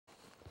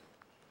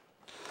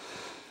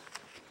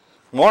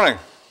Morning.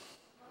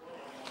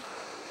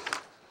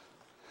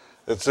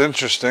 It's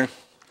interesting.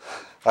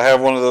 I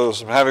have one of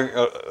those. I'm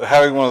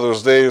having one of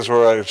those days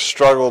where I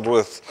struggled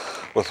with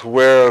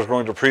where I was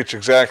going to preach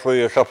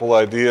exactly. A couple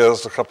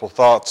ideas, a couple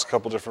thoughts, a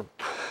couple different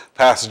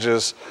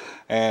passages,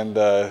 and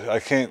I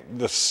can't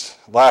say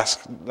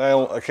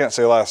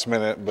last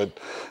minute,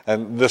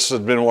 and this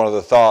had been one of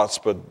the thoughts,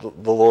 but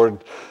the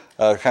Lord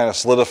kind of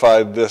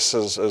solidified this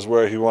as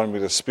where He wanted me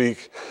to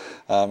speak.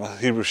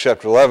 Hebrews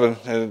chapter 11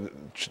 and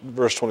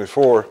verse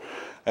 24,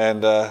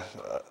 and about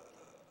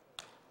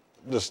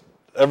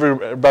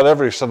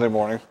every Sunday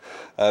morning,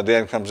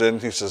 Dan comes in.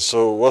 He says,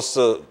 "So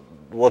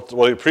what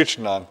are you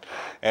preaching on?"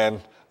 And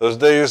those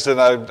days, then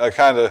I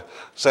kind of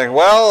saying,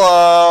 "Well,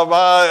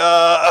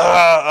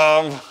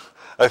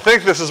 I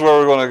think this is where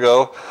we're going to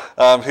go."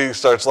 He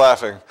starts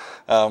laughing.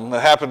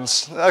 It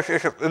happens.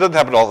 It doesn't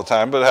happen all the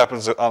time, but it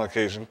happens on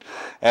occasion.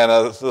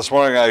 And this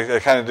morning I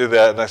kind of do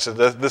that, and I said,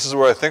 "This is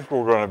where I think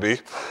we're going to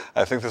be.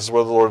 I think this is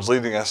where the Lord's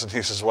leading us." And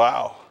he says,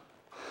 "Wow."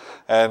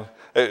 And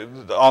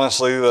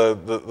honestly,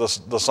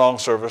 the song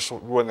service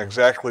went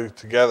exactly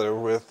together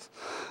with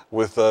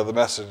the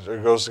message, or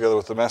goes together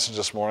with the message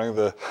this morning.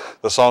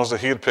 The songs that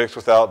he had picked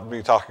without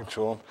me talking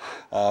to him.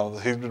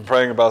 He'd been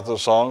praying about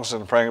those songs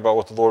and praying about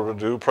what the Lord would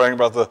do, praying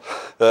about the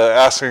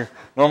asking.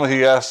 Normally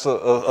he asked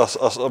us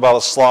about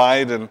a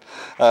slide and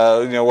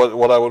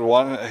what I would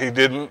want. He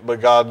didn't,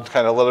 but God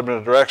kind of led him in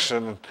a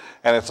direction,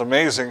 and it's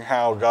amazing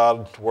how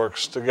God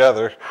works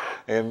together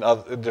in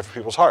different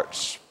people's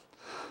hearts.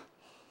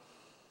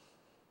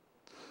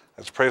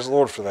 Let's praise the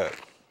Lord for that.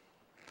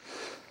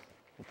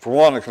 For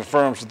one, it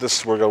confirms that this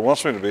is where God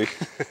wants me to be.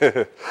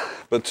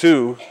 But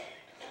two,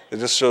 it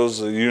just shows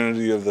the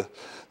unity of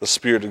the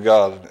Spirit of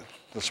God in it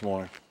this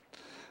morning.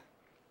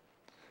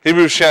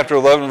 Hebrews chapter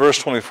 11, verse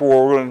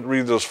 24. We're going to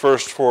read those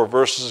first 4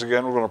 verses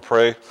again. We're going to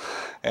pray,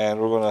 and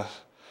we're going to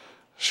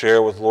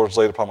share what the Lord's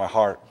laid upon my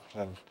heart.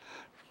 And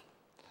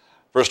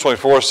verse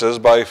 24 says,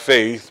 "By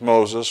faith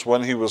Moses,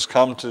 when he was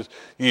come to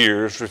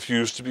years,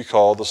 refused to be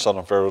called the son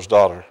of Pharaoh's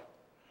daughter,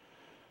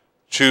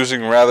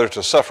 choosing rather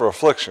to suffer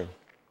affliction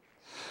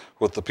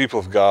with the people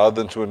of God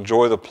than to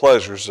enjoy the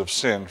pleasures of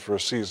sin for a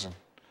season,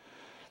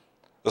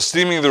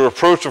 esteeming the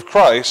reproach of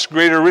Christ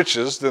greater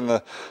riches than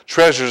the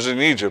treasures in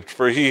Egypt,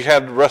 for he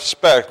had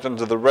respect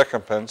unto the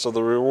recompense of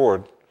the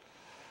reward.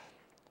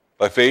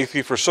 By faith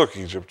he forsook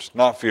Egypt,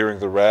 not fearing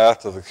the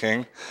wrath of the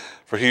king,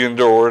 for he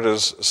endured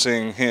as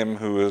seeing him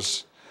who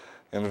is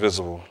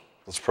invisible."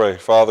 Let's pray.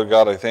 Father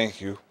God, I thank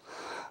you,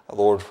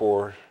 Lord,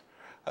 for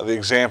the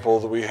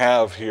example that we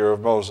have here of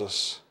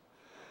Moses.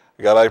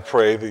 God, I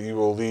pray that you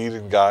will lead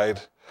and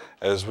guide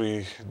as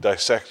we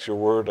dissect your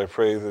word. I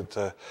pray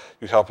that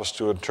you help us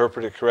to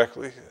interpret it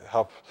correctly,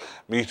 help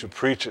me to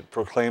preach it,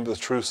 proclaim the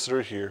truths that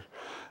are here.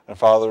 And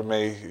Father,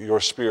 may your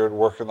Spirit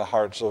work in the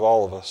hearts of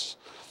all of us,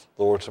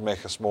 Lord, to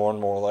make us more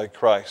and more like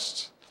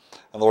Christ.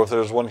 And Lord, if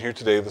there's one here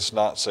today that's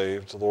not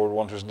saved, Lord,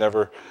 one who's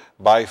never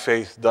by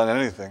faith done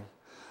anything,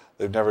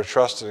 they've never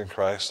trusted in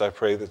Christ, I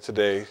pray that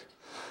today,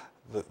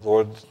 that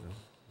Lord,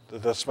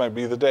 that this might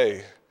be the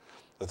day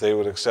that they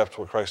would accept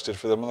what Christ did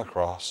for them on the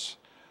cross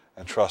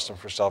and trust him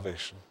for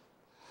salvation.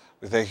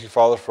 We thank you,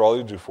 Father, for all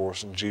you do for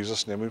us. In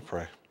Jesus' name we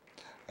pray.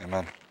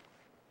 Amen.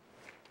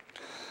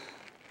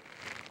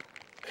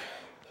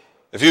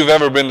 If you've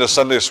ever been to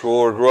Sunday school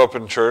or grew up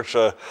in church,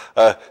 you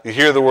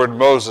hear the word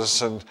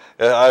Moses, and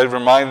I'm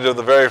reminded of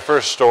the very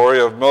first story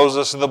of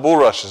Moses and the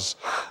bulrushes.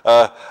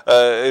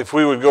 If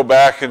we would go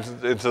back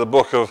into the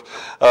book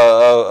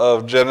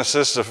of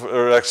Genesis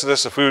or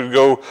Exodus, if we would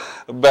go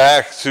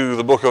back to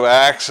the book of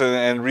Acts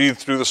and read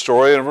through the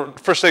story, and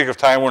for sake of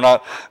time, we're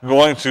not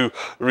going to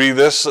read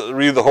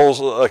the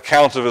whole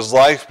account of his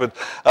life, but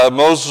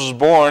Moses was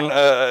born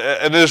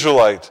an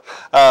Israelite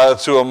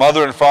to a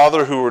mother and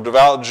father who were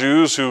devout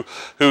Jews who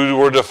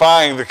were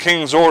defying the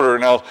king's order.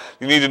 Now,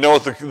 you need to know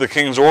what the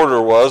king's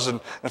order was. And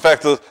in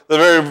fact, the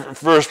very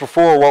verse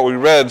before what we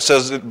read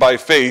says that by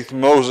faith,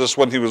 Moses,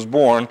 when he was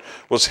born,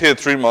 was hid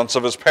 3 months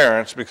of his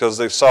parents because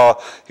they saw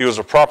he was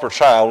a proper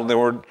child and they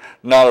were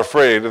not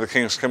afraid of the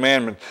king's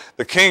commandment.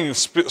 The king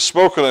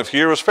spoken of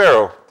here was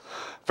Pharaoh.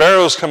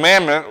 Pharaoh's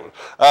commandment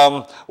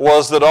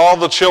was that all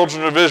the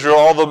children of Israel,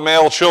 all the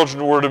male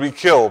children, were to be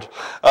killed.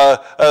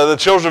 The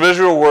children of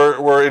Israel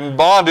were in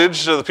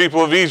bondage to the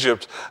people of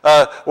Egypt.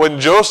 When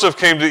Joseph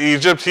came to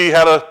Egypt, he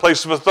had a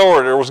place of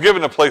authority, or was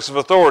given a place of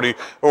authority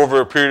over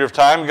a period of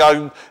time.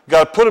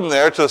 God put him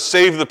there to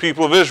save the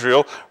people of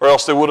Israel, or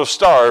else they would have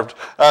starved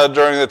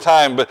during the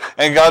time.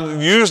 And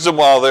God used them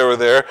while they were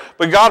there.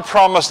 But God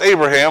promised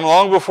Abraham,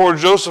 long before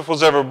Joseph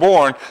was ever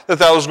born, that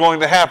was going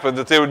to happen,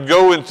 that they would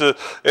go into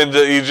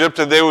Egypt,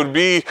 and they would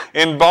be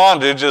in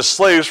bondage as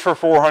slaves for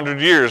 400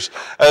 years.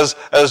 As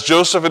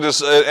Joseph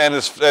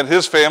and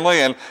his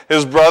family and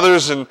his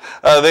brothers, and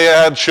they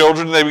had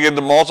children, they began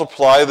to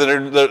multiply.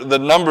 The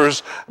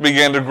numbers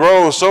began to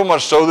grow, so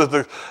much so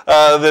that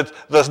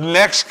the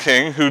next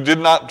king, who did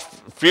not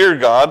fear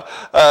God,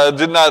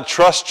 did not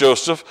trust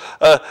Joseph,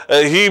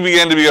 he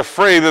began to be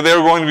afraid that they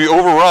were going to be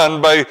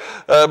overrun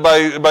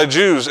by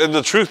Jews. And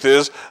the truth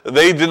is,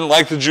 they didn't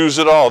like the Jews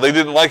at all. They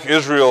didn't like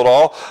Israel at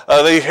all.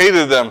 They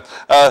hated them.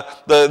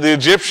 The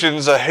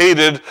Egyptians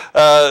hated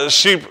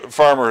sheep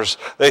farmers.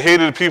 They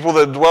hated people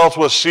that dwelt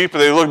with sheep,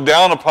 and they looked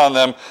down upon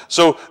them.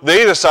 So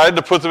they decided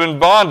to put them in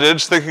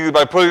bondage, thinking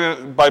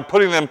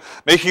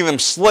making them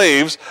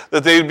slaves,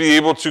 that they'd be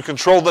able to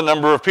control the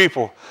number of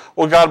people.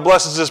 Well, God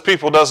blesses his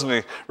people, doesn't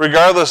he?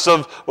 Regardless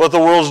of what the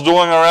world's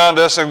doing around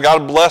us, and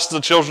God blessed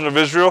the children of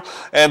Israel,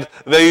 and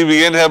they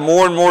began to have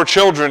more and more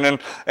children.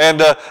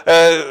 And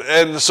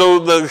so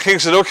the king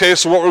said, okay,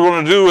 so what we're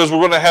going to do is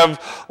we're going to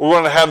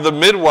have the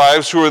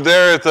midwives who are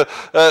there at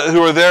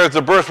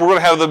the birth. We're going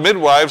to have the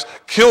midwives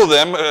kill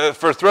them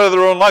for threat of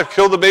their own life,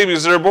 kill the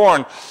babies that are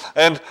born.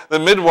 And the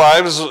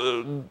midwives,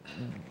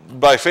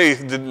 by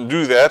faith, didn't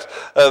do that.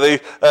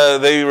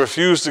 They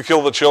refused to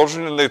kill the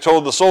children, and they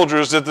told the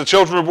soldiers that the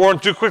children were born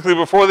too quickly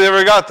before they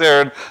ever got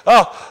there. And,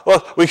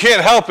 we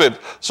can't help it.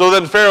 So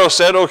then Pharaoh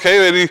said,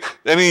 okay,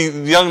 any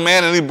young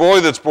man, any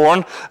boy that's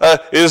born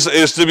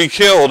is to be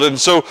killed. And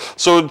so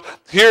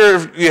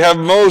here you have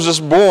Moses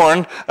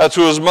born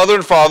to his mother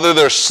and father.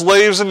 They're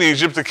slaves in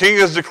Egypt. The king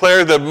has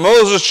declared that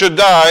Moses should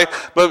die,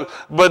 but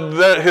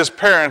that his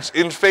parents,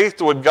 in faith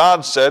to what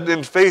God said,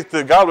 in faith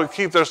that God would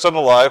keep their son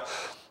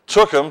alive,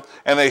 took him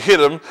and they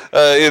hid him.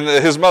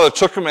 His mother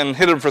took him and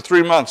hid him for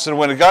 3 months. And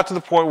when it got to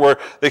the point where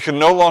they could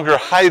no longer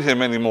hide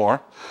him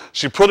anymore,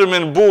 she put him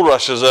in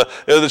bulrushes.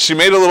 She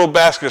made a little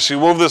basket. She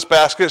wove this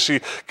basket. She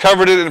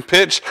covered it in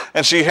pitch,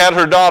 and she had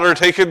her daughter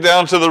take it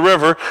down to the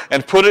river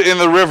and put it in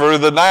the river,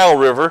 the Nile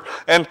River,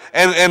 and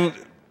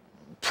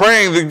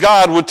praying that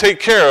God would take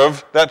care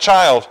of that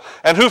child.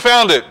 And who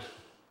found it?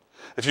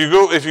 If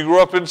you grew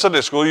up in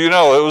Sunday school, you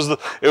know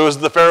it was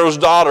the Pharaoh's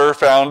daughter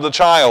found the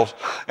child.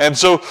 And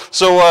so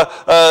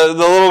the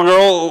little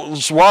girl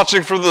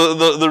watching from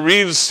the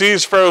reeds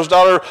sees Pharaoh's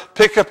daughter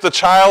pick up the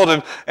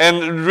child,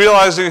 and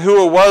realizing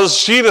who it was,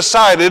 she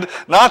decided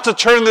not to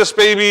turn this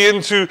baby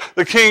into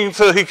the king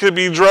till he could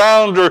be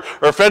drowned or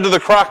fed to the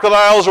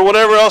crocodiles or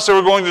whatever else they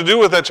were going to do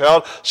with that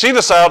child. She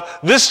decided,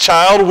 this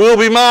child will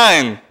be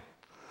mine.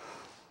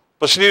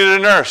 But she needed a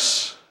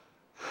nurse.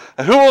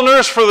 And who will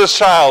nurse for this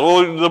child?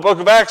 Well, the book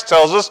of Acts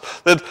tells us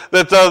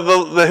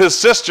that his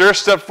sister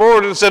stepped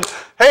forward and said,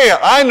 hey,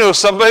 I know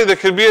somebody that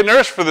could be a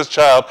nurse for this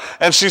child.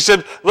 And she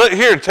said,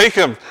 here, take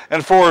him.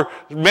 And for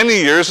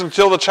many years,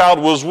 until the child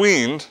was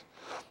weaned,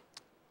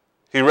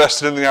 he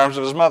rested in the arms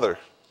of his mother.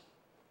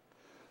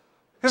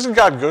 Isn't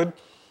God good?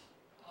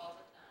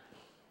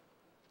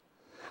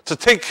 To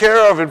take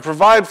care of and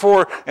provide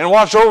for and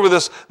watch over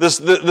this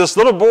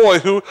little boy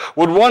who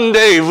would one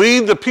day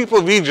lead the people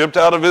of Egypt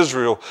out of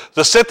Israel,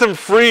 to set them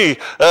free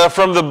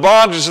from the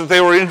bondage that they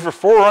were in for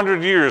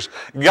 400 years.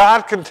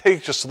 God can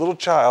take just a little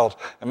child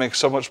and make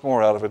so much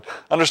more out of it.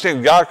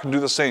 Understand, God can do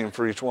the same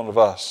for each one of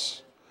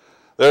us.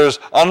 There's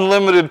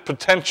unlimited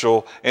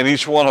potential in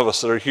each one of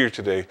us that are here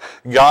today.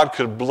 God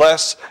could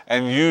bless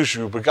and use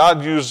you, but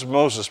God used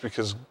Moses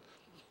because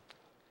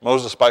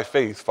Moses, by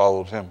faith,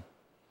 followed him.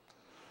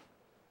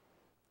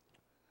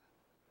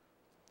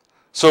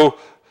 So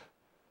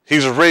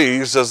he's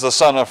raised as the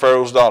son of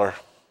Pharaoh's daughter.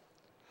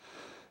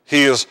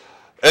 He is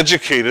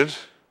educated.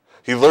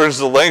 He learns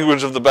the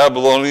language of the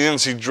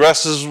Babylonians. He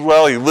dresses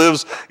well. He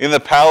lives in the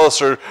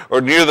palace or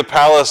near the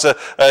palace.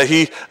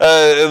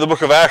 The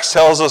book of Acts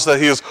tells us that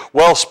he is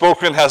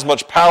well-spoken, has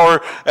much power,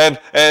 and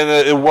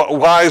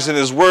wise in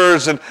his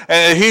words. And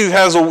he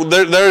has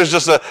there is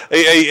just I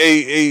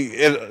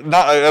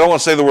don't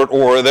want to say the word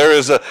or. There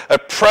is a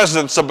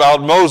presence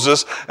about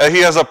Moses. He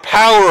has a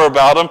power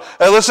about him.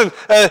 Listen,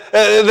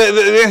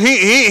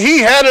 he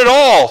had it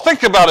all.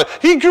 Think about it.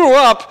 He grew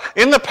up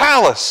in the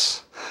palace.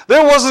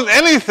 There wasn't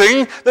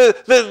anything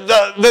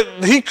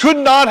that he could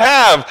not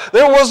have.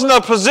 There wasn't a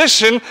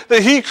position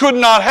that he could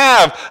not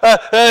have.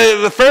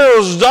 The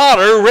Pharaoh's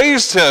daughter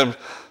raised him.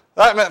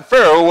 That meant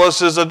Pharaoh was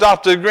his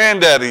adopted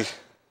granddaddy.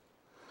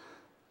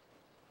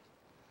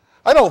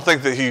 I don't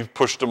think that he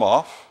pushed him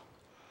off.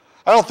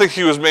 I don't think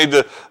he was made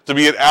to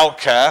be an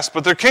outcast.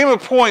 But there came a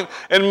point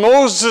in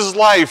Moses'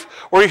 life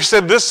where he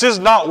said, this is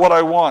not what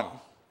I want.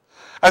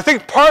 I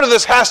think part of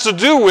this has to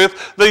do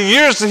with the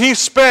years that he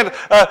spent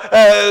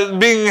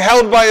being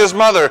held by his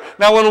mother.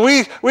 Now, when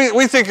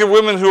we think of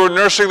women who are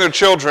nursing their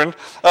children,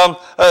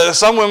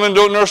 some women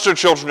don't nurse their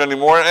children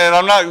anymore, and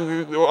I'm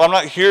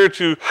not here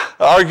to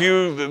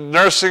argue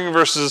nursing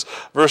versus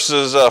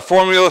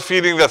formula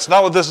feeding. That's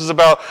not what this is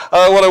about.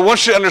 What I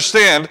want you to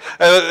understand,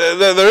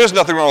 there is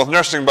nothing wrong with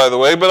nursing, by the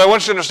way, but I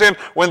want you to understand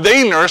when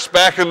they nursed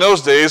back in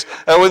those days,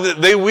 when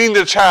they weaned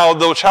a child,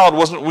 the child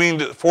wasn't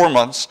weaned at 4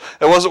 months,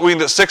 it wasn't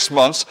weaned at 6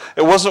 months. months.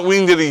 It wasn't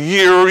weaned at a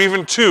year or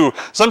even 2.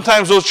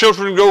 Sometimes those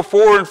children go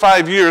 4 and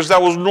 5 years.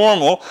 That was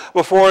normal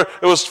before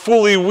it was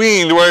fully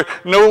weaned, where it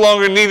no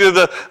longer needed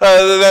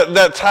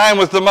that time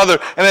with the mother.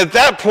 And at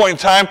that point in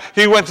time,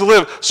 he went to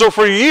live. So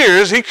for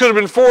years, he could have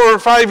been 4 or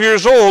 5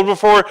 years old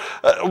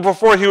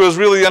before he was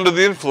really under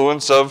the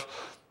influence of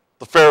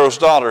the Pharaoh's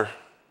daughter.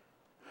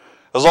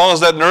 As long as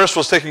that nurse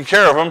was taking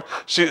care of him,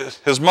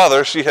 his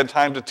mother, she had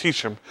time to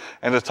teach him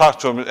and to talk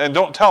to him. And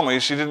don't tell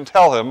me she didn't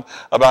tell him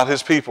about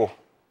his people.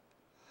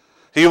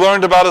 He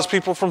learned about his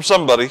people from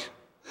somebody.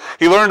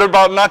 He learned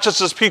about not just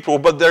his people,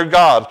 but their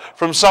God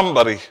from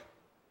somebody.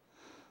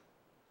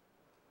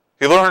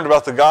 He learned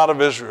about the God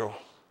of Israel.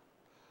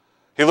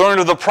 He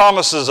learned of the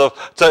promises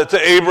to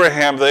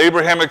Abraham, the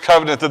Abrahamic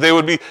covenant, that they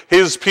would be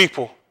his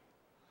people.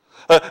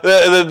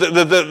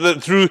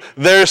 Through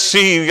their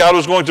seed, God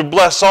was going to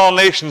bless all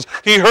nations.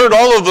 He heard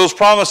all of those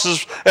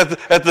promises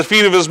at the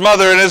feet of his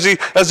mother, and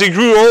as he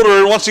grew older,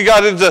 and once he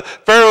got into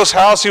Pharaoh's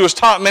house, he was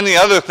taught many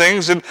other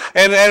things, and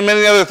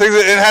many other things.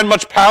 It had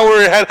much power.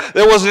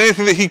 There wasn't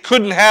anything that he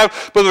couldn't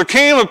have, but there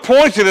came a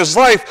point in his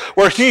life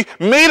where he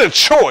made a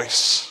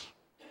choice.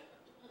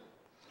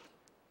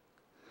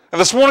 And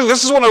this morning,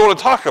 this is what I want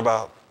to talk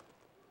about.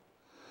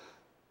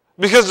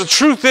 Because the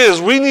truth is,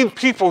 we need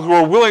people who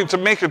are willing to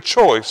make a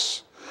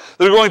choice.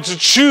 They're going to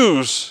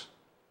choose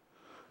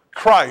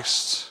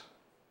Christ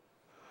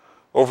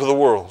over the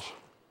world.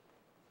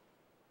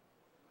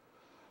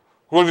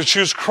 We're going to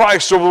choose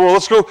Christ over the world.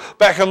 Let's go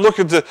back and look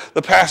at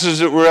the passage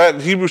that we're at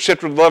in Hebrews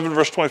chapter 11,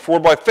 verse 24.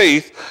 By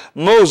faith,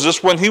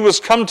 Moses, when he was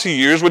come to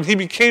years, when he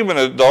became an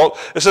adult,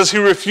 it says he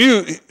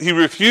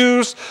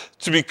refused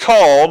to be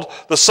called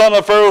the son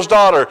of Pharaoh's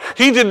daughter.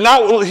 He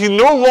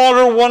no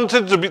longer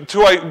wanted to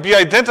be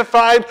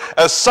identified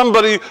as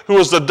somebody who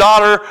was the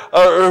daughter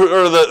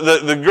or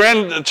the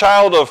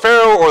grandchild of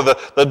Pharaoh, or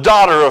the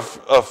daughter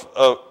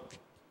of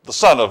the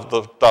son of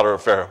the daughter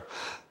of Pharaoh.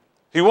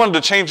 He wanted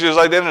to change his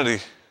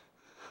identity.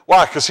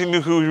 Why? Because he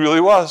knew who he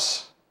really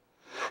was.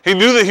 He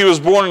knew that he was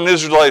born an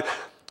Israelite.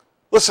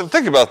 Listen,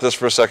 think about this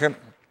for a second.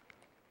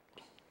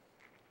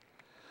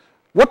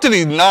 What did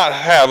he not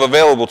have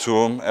available to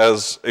him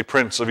as a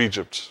prince of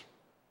Egypt?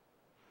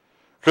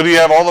 Could he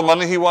have all the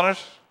money he wanted?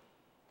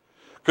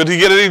 Could he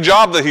get any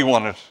job that he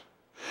wanted?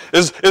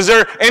 Is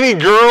there any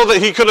girl that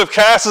he could have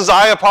cast his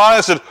eye upon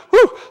and said,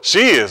 "Whew,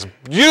 she is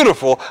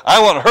beautiful. I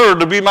want her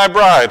to be my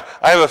bride"?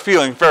 I have a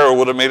feeling Pharaoh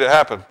would have made it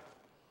happen.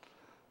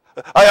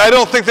 I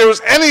don't think there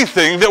was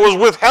anything that was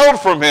withheld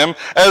from him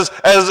as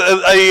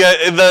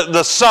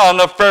the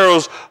son of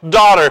Pharaoh's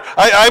daughter.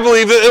 I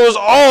believe that it was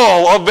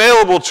all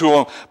available to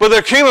him. But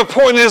there came a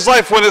point in his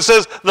life when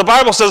the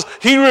Bible says,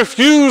 he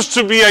refused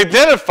to be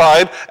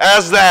identified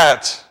as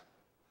that.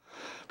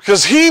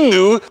 Because he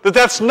knew that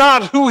that's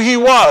not who he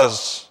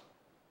was.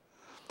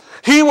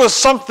 He was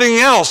something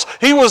else.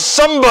 He was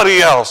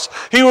somebody else.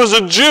 He was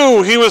a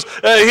Jew. He was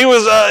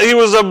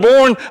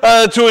born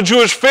to a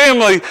Jewish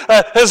family.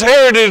 His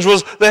heritage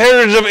was the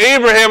heritage of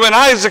Abraham and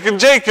Isaac and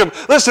Jacob.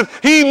 Listen,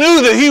 he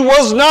knew that he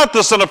was not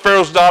the son of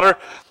Pharaoh's daughter,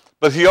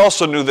 but he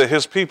also knew that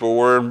his people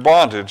were in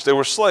bondage. They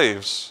were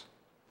slaves.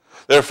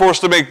 They were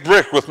forced to make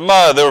brick with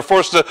mud. They were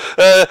forced to.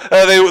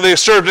 They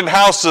served in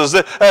houses.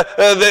 They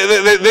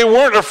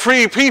weren't a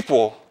free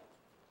people.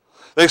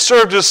 They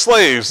served as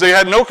slaves. They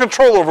had no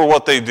control over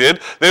what they did.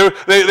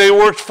 They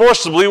worked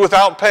forcibly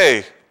without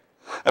pay.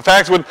 In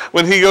fact,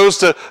 when he goes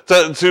to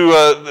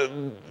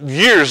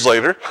years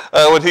later,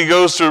 when he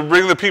goes to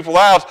bring the people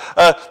out,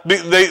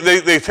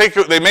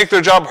 they make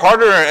their job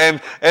harder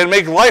and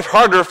make life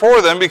harder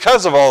for them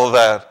because of all of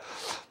that.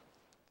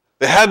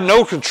 They had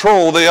no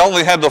control. They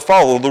only had to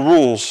follow the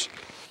rules.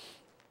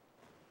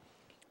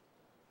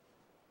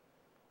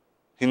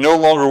 He no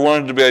longer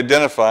wanted to be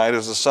identified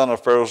as the son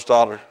of Pharaoh's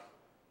daughter.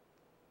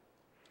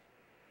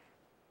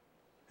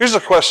 Here's a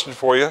question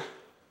for you.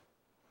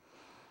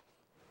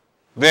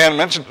 Dan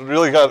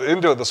really got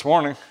into it this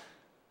morning.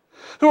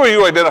 Who are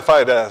you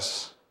identified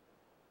as?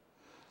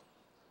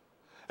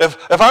 If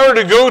I were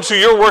to go to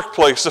your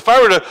workplace, if I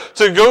were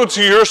to go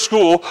to your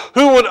school,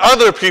 who would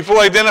other people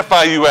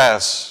identify you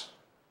as?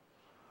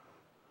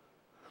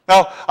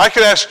 Now, I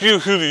could ask you,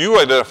 who do you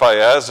identify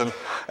as? And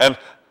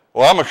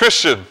well, I'm a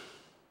Christian.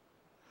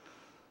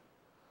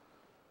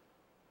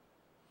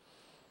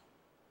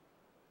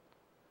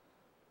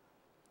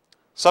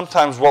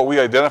 Sometimes what we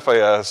identify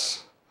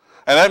as,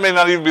 and that may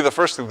not even be the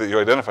first thing that you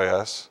identify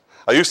as.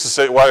 I used to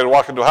say, while I would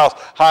walk into a house,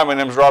 "Hi, my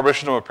name is Rob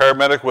Richard. I'm a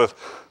paramedic with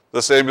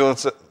this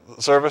ambulance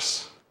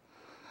service."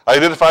 I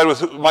identified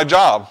with my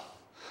job.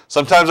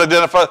 Sometimes I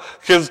identify,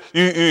 because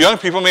you young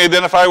people may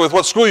identify with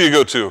what school you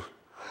go to.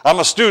 I'm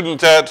a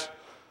student at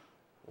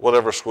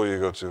whatever school you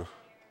go to.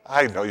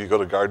 I know you go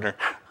to Gardner.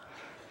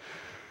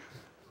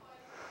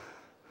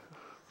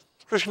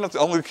 Because you're not the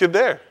only kid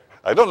there.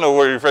 I don't know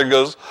where your friend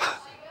goes.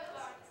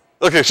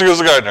 Okay, she goes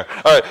to Gardner.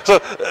 All right,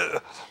 so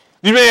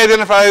you may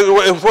identify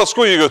with what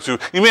school you go to.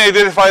 You may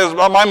identify as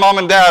my mom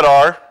and dad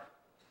are,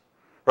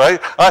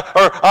 right?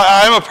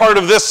 I'm a part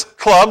of this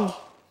club.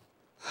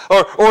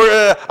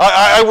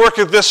 I work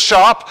at this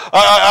shop.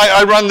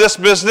 I run this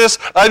business.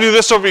 I do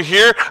this over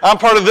here. I'm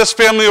part of this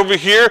family over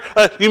here.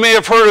 You may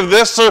have heard of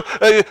this. So,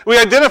 we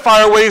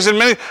identify our ways in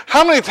many.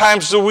 How many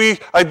times do we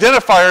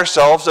identify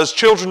ourselves as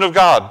children of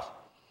God?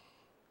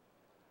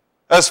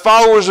 As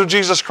followers of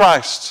Jesus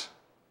Christ?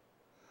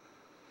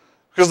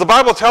 Because the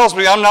Bible tells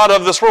me I'm not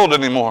of this world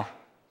anymore.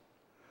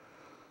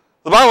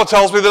 The Bible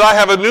tells me that I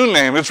have a new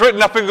name. It's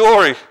written up in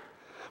glory.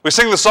 We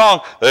sing the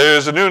song,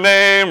 there's a new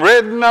name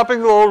written up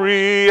in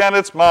glory, and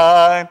it's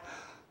mine.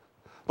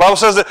 The Bible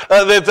says that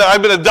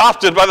I've been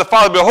adopted by the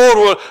Father.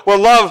 Behold,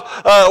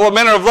 what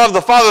manner of love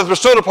the Father has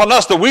bestowed upon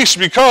us, that we should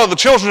be called the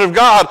children of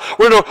God.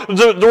 We're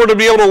to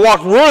be able to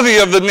walk worthy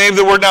of the name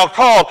that we're now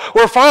called.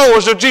 We're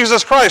followers of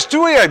Jesus Christ.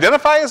 Do we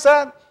identify as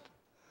that?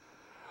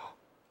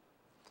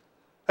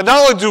 And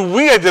not only do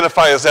we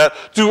identify as that,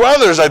 do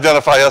others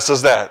identify us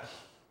as that?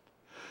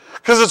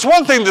 Because it's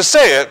one thing to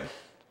say it.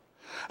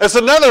 It's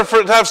another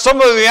to have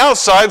somebody on the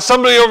outside,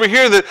 somebody over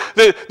here that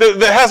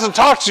hasn't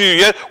talked to you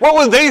yet. What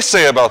would they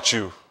say about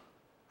you?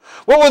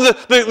 What would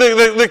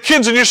the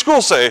kids in your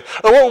school say?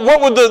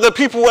 What would the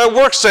people at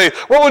work say?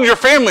 What would your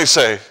family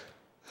say?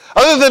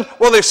 Other than,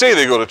 well, they say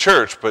they go to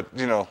church, but,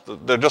 you know,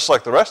 they're just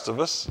like the rest of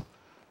us.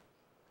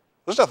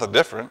 There's nothing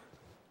different.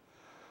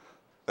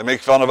 They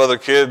make fun of other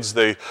kids.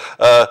 They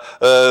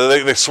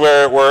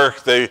swear at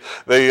work. They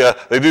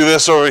do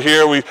this over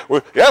here. We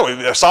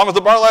saw them at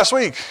the bar last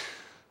week.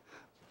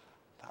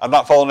 I'm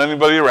not following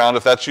anybody around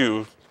if that's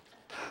you.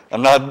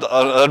 I'm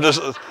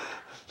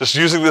just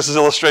using this as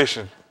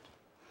illustration.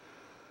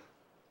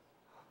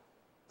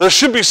 There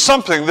should be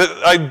something that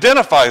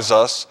identifies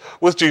us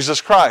with Jesus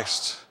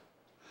Christ.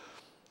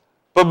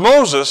 But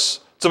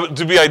Moses,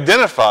 to be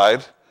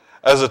identified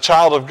as a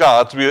child of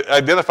God, to be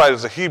identified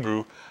as a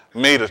Hebrew,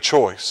 made a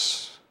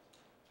choice.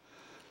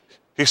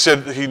 He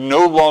said he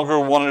no longer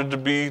wanted to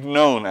be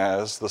known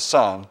as the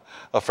son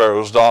of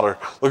Pharaoh's daughter.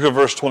 Look at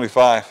verse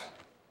 25.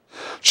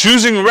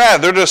 Choosing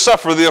rather to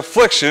suffer the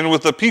affliction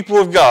with the people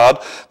of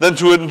God than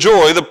to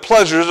enjoy the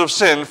pleasures of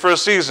sin for a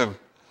season.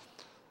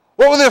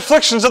 What were the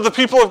afflictions of the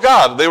people of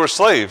God? They were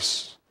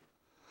slaves.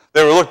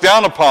 They were looked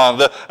down upon.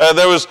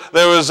 There was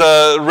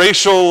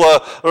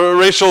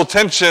racial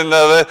tension.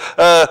 They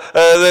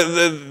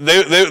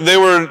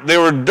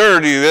were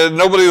dirty.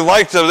 Nobody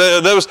liked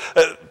them.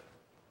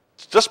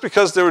 Just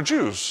because they were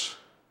Jews.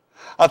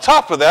 On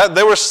top of that,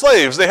 they were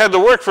slaves. They had to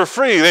work for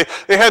free. They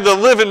had to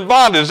live in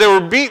bondage. They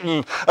were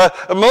beaten.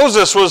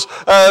 Moses,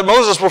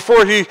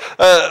 before he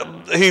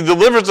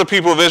delivers the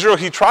people of Israel,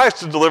 he tries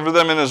to deliver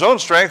them in his own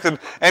strength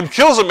and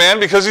kills a man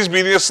because he's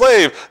beating a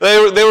slave.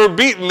 They were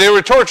beaten. They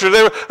were tortured.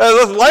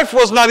 Life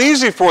was not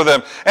easy for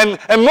them. And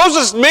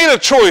Moses made a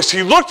choice.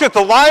 He looked at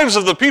the lives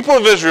of the people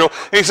of Israel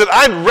and he said,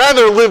 I'd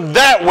rather live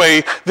that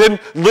way than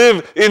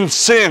live in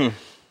sin.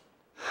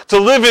 To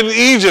live in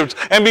Egypt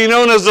and be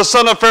known as the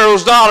son of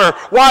Pharaoh's daughter.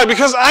 Why?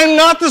 Because I'm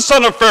not the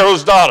son of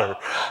Pharaoh's daughter.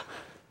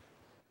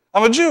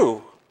 I'm a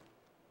Jew.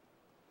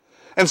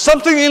 And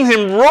something in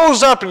him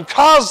rose up and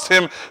caused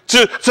him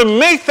to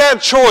make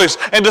that choice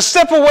and to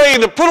step away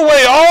and to put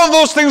away all of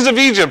those things of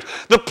Egypt,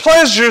 the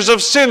pleasures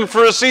of sin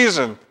for a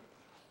season.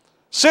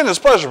 Sin is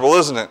pleasurable,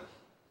 isn't it?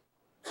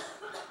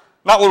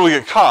 Not when we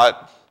get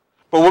caught,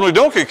 but when we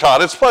don't get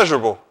caught, it's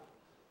pleasurable.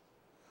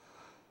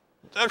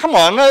 Come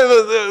on,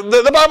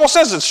 the Bible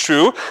says it's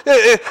true.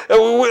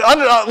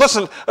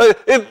 Listen,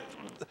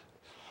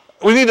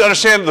 we need to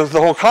understand the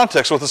whole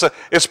context of what this says.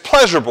 It's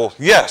pleasurable,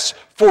 yes,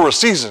 for a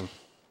season.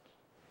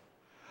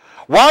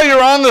 While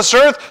you're on this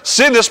earth,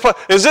 sin is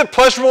it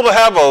pleasurable to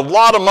have a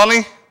lot of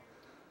money?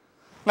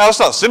 Now,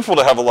 it's not sinful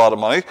to have a lot of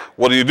money.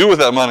 What do you do with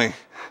that money?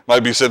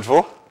 Might be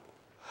sinful.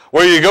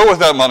 Where you go with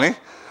that money?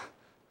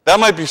 That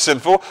might be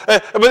sinful,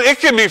 but it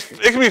can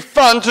be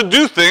fun to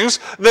do things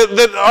that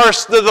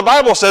the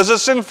Bible says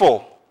is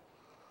sinful.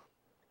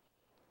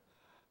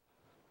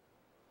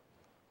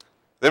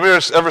 Have you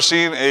ever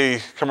seen a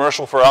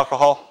commercial for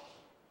alcohol?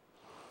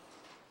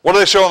 What do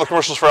they show in the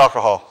commercials for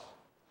alcohol?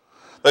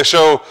 They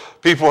show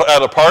people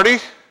at a party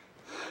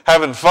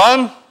having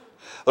fun.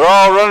 They're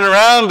all running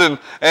around and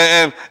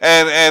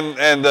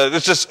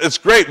it's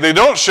great. They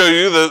don't show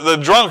you the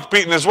drunk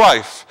beating his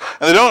wife.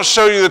 And they don't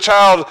show you the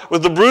child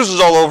with the bruises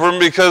all over him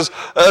because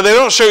they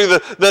don't show you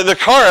the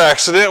car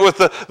accident with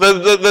the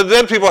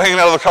dead people hanging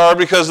out of the car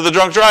because of the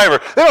drunk driver.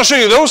 They don't show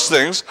you those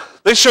things.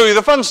 They show you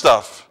the fun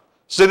stuff.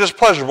 Sin is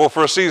pleasurable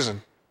for a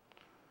season.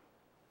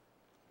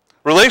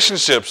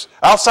 Relationships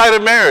outside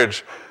of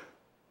marriage,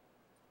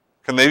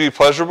 can they be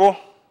pleasurable?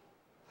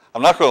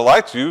 I'm not going to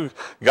lie to you.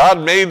 God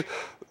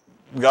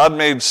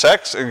made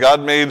sex and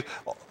God made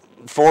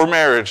for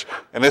marriage,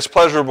 and it's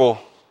pleasurable,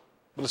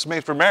 but it's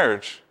made for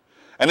marriage.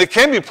 And it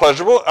can be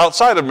pleasurable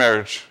outside of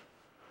marriage.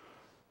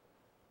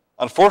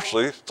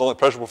 Unfortunately, it's only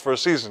pleasurable for a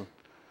season.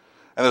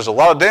 And there's a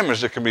lot of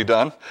damage that can be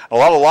done, a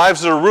lot of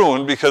lives that are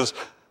ruined because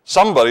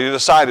somebody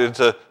decided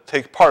to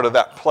take part of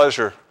that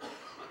pleasure.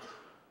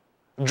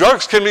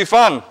 Drugs can be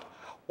fun.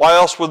 Why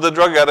else would the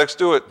drug addicts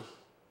do it?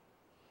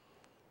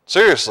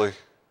 Seriously.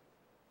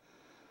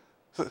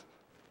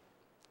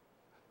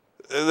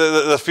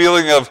 the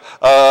feeling of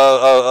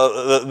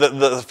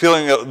the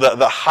feeling of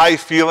the high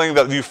feeling,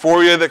 that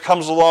euphoria that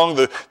comes along,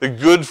 the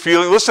good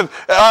feeling. Listen,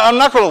 I'm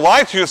not going to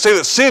lie to you and say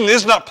that sin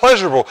is not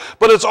pleasurable,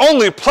 but it's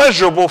only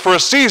pleasurable for a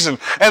season.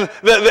 And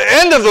the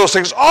end of those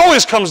things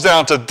always comes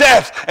down to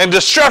death and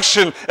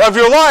destruction of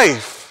your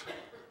life.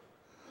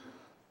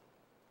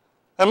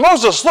 And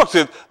Moses looked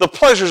at the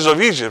pleasures of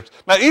Egypt.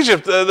 Now,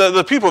 Egypt,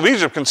 the people of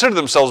Egypt considered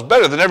themselves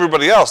better than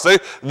everybody else.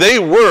 They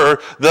were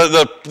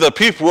the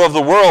people of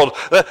the world.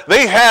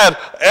 They had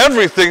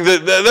everything.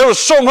 There was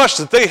so much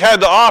that they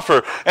had to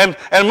offer. And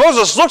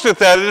Moses looked at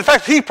that, and in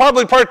fact, he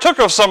probably partook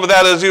of some of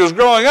that as he was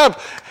growing up,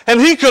 and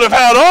he could have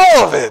had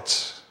all of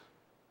it.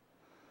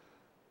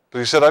 But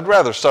he said, I'd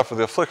rather suffer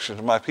the affliction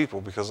of my people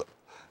because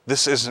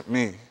this isn't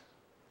me.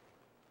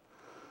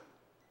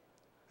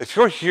 If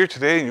you're here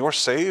today and you're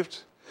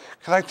saved,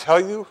 can I tell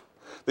you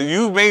that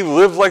you may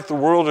live like the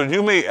world and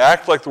you may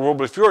act like the world,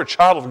 but if you're a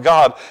child of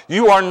God,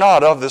 you are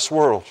not of this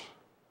world.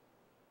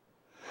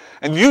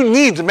 And you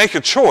need to make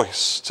a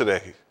choice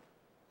today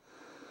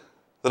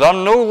that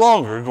I'm no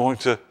longer going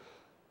to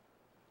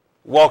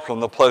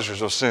welcome the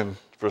pleasures of sin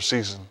for a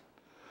season,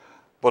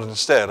 but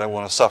instead I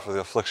want to suffer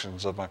the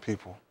afflictions of my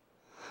people.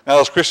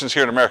 Now, as Christians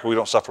here in America, we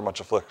don't suffer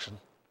much affliction.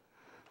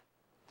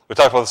 We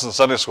talked about this in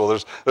Sunday school.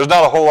 There's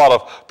not a whole lot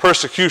of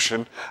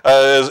persecution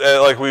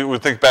like we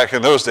would think back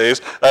in those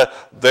days.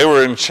 They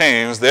were in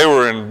chains. They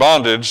were in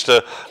bondage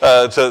to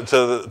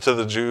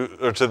the Jew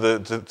or to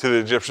the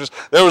Egyptians.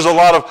 There was a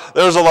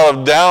lot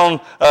of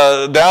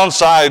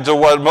downside to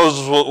what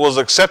Moses was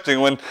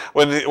accepting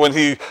when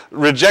he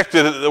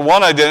rejected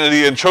one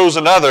identity and chose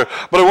another.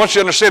 But I want you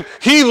to understand,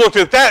 he looked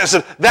at that and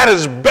said, that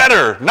is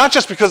better, not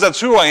just because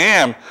that's who I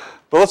am,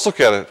 but let's look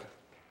at it.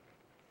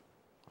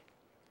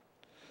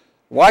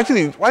 Why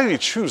did he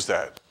choose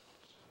that?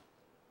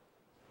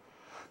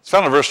 It's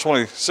found in verse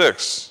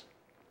 26.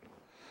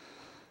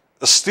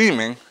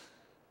 Esteeming.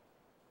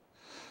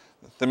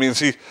 That means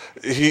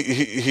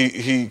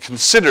he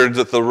considered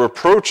that the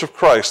reproach of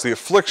Christ, the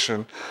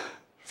affliction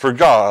for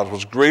God,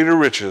 was greater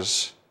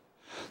riches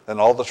than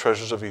all the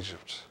treasures of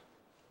Egypt.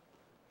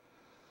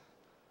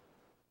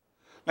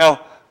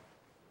 Now,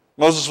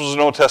 Moses was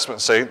an Old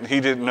Testament saint, and he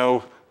didn't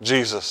know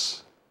Jesus.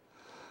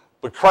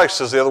 But Christ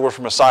is the other word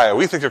for Messiah.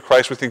 We think of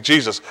Christ, we think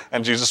Jesus,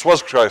 and Jesus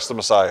was Christ, the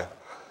Messiah.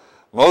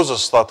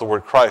 Moses thought the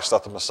word Christ,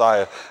 not the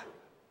Messiah.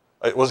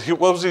 What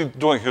was he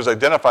doing? He was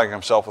identifying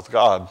himself with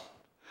God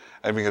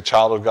and being a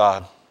child of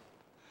God.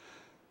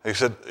 He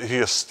said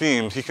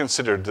he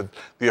considered that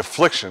the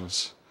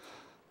afflictions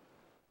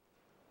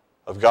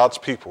of God's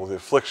people, the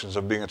afflictions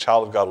of being a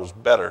child of God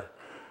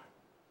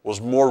was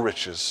more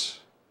riches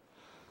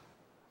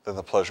than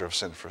the pleasure of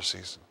sin for a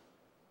season.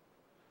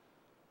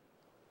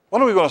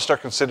 When are we going to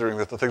start considering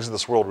that the things of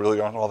this world really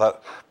aren't all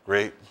that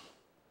great?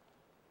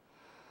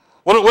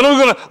 When are we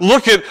going to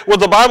look at what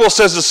the Bible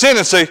says is sin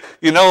and say,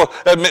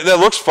 that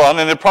looks fun,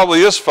 and it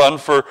probably is fun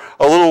for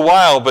a little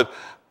while, but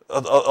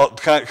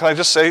can I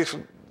just say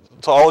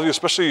to all of you,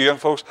 especially you young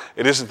folks,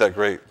 it isn't that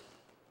great.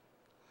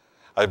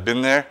 I've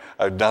been there.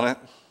 I've done it.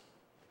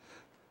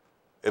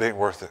 It ain't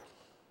worth it.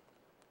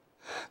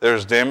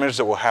 There's damage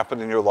that will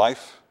happen in your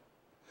life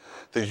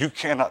that you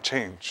cannot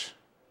change.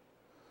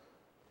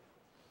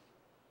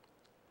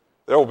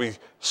 There will be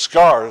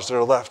scars that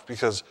are left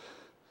because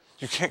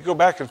you can't go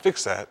back and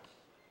fix that.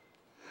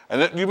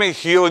 And you may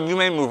heal and you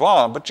may move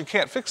on, but you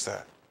can't fix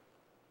that.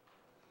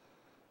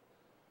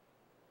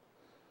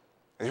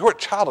 And you're a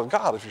child of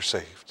God if you're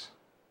saved.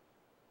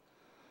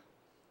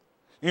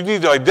 You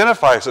need to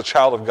identify as a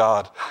child of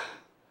God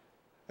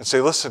and say,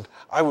 listen,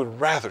 I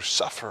would rather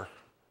suffer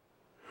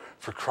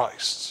for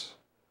Christ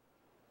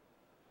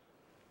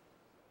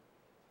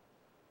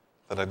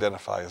than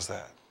identify as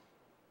that.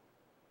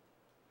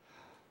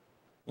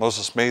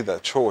 Moses made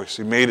that choice.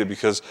 He made it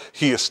because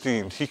he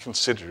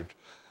considered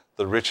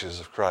the riches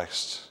of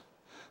Christ.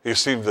 He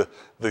esteemed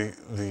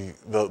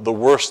the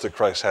worst that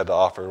Christ had to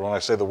offer. When I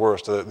say the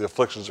worst, the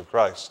afflictions of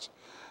Christ,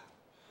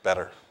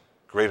 better,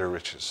 greater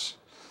riches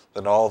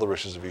than all the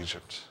riches of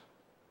Egypt.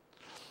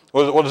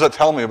 What does that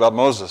tell me about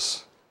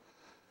Moses?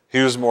 He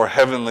was more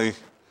heavenly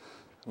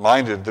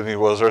minded than he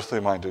was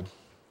earthly minded.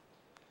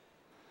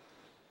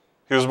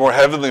 He was more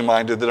heavenly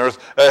minded than earth.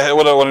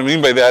 What I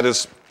mean by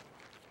that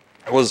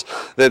was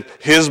that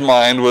his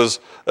mind was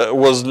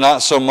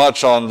not so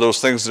much on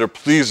those things that are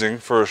pleasing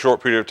for a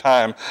short period of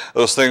time,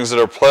 those things that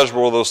are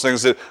pleasurable, those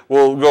things that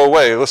will go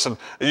away. Listen,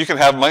 you can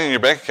have money in your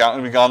bank account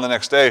and be gone the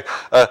next day.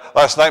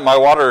 Last night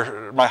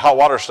my hot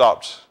water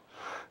stopped.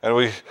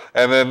 And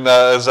then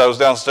as I was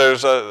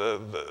downstairs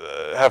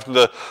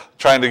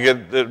trying to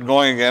get it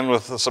going again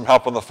with some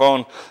help on the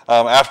phone,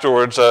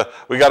 afterwards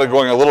we got it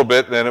going a little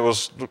bit, and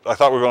I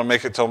thought we were going to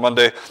make it till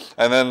Monday,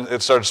 and then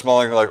it started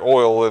smelling like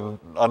oil and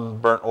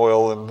unburnt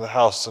oil in the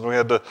house, and we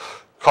had to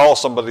call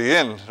somebody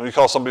in. When you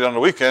call somebody on the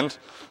weekend, it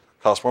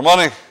costs more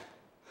money.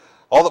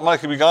 All that money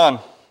could be gone.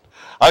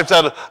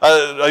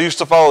 I used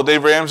to follow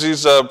Dave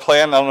Ramsey's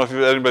plan. I don't know if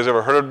anybody's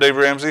ever heard of Dave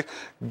Ramsey.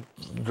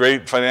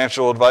 Great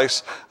financial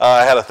advice.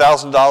 I had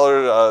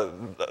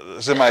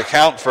 $1,000 in my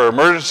account for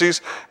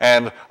emergencies,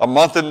 and a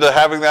month into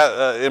having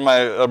that in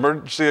my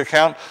emergency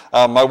account,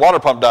 my water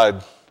pump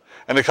died,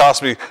 and it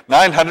cost me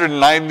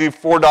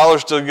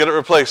 $994 to get it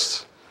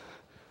replaced.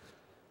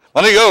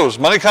 Money goes.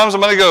 Money comes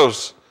and money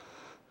goes.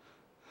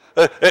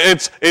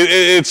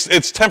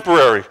 It's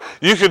temporary.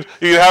 You could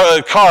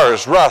have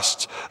cars,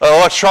 rust,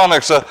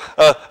 electronics.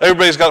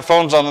 Everybody's got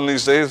phones on them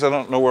these days. I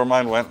don't know where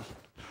mine went.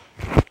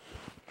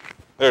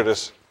 There it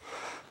is.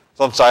 It's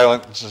on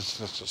silent,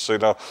 just so you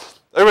know.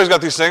 Everybody's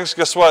got these things.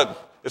 Guess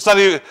what? It's not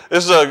even.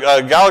 This is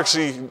a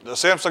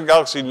Samsung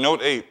Galaxy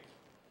Note 8.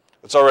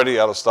 It's already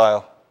out of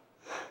style.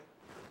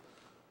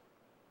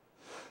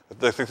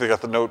 They think they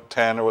got the Note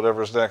 10 or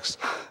whatever's next.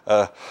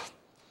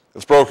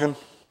 It's broken.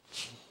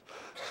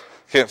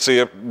 Can't see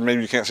it.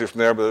 Maybe you can't see it from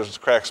there, but there's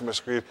cracks in my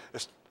screen.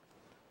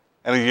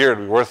 And a year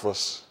it'd be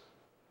worthless,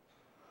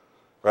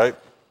 right?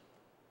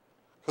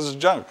 Because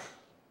it's junk.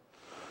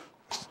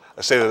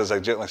 I say that as I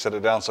gently set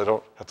it down so I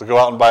don't have to go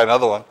out and buy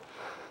another one.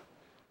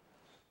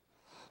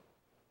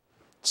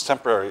 It's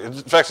temporary. In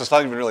fact, it's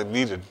not even really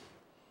needed.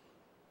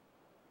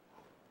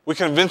 We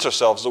convince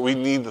ourselves that we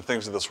need the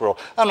things of this world.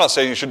 I'm not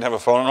saying you shouldn't have a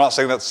phone. I'm not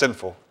saying that's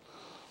sinful.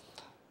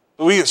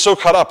 But we get so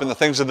caught up in the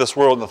things of this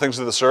world and the things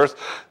of this earth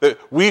that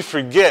we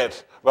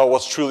forget about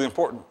what's truly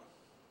important.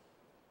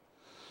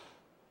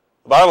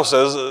 The Bible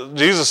says,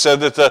 Jesus said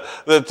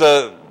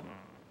that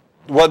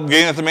what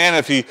gaineth a man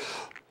if he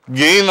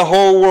gain the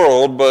whole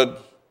world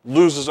but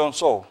lose his own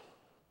soul?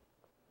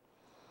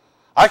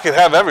 I could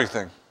have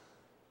everything.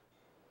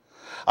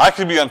 I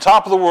could be on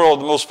top of the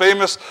world, the most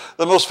famous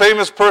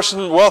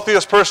person,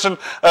 wealthiest person,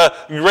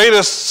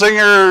 greatest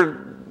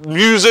singer,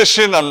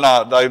 musician. I'm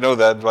not. I know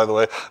that, by the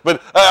way.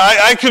 But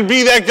I could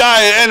be that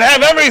guy and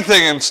have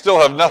everything and still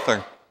have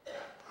nothing.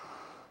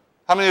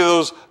 How many of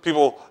those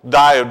people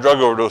die of drug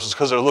overdoses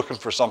because they're looking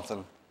for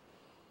something?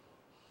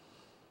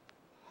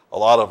 A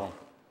lot of them.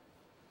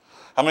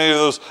 How many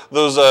of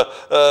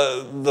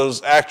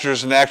those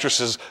actors and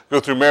actresses go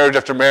through marriage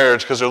after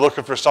marriage because they're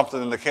looking for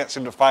something and they can't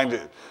seem to find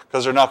it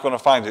because they're not going to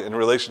find it in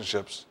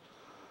relationships?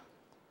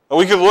 And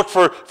we can look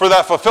for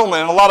that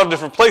fulfillment in a lot of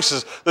different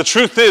places. The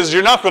truth is,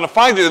 you're not going to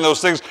find it in those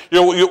things. You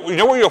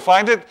know where you'll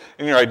find it?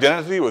 In your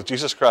identity with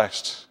Jesus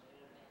Christ.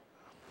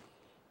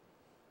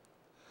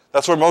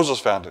 That's where Moses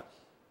found it.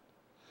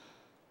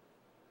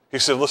 He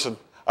said, listen,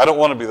 I don't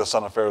want to be the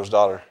son of Pharaoh's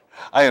daughter.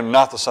 I am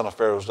not the son of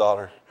Pharaoh's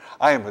daughter.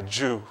 I am a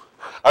Jew.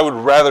 I would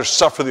rather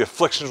suffer the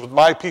afflictions with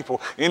my people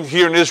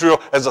here in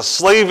Israel as a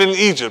slave in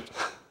Egypt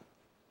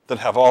than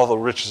have all the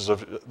riches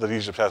that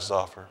Egypt has to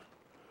offer.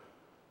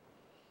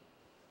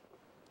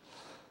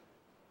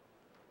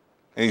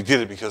 And he did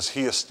it because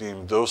he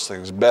esteemed those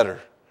things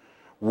better,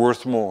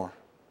 worth more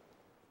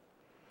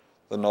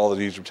than all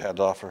that Egypt had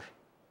to offer.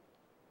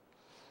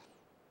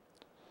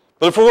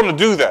 But if we're going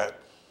to do that,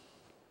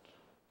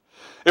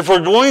 if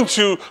we're going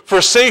to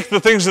forsake the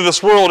things of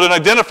this world and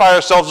identify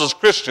ourselves as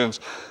Christians,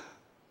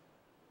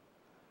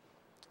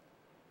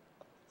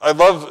 I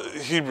love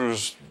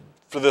Hebrews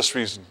for this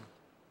reason.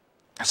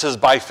 It says,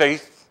 by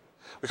faith.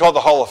 We call it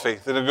the Hall of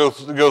Faith. And it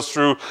goes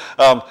through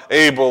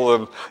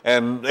Abel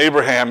and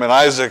Abraham and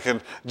Isaac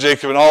and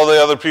Jacob and all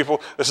the other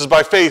people. It says,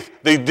 by faith,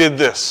 they did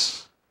this.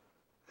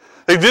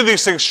 They did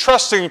these things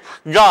trusting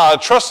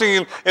God,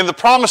 trusting in the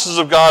promises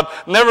of God,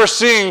 never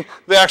seeing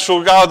the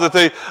actual God that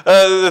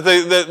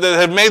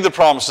had made the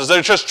promises.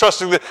 They're just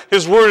trusting that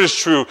His word is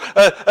true.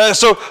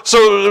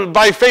 So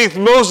by faith,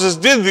 Moses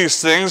did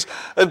these things,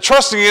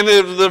 trusting in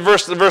the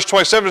verse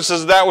 27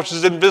 says, that which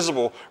is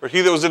invisible, or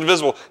he that was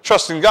invisible,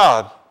 trusting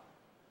God.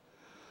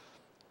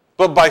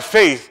 But by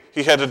faith,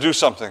 he had to do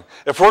something.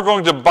 If we're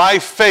going to, by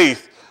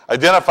faith,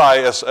 identify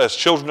as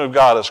children of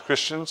God, as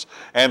Christians,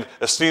 and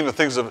esteem the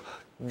things of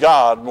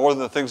God more than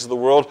the things of the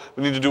world,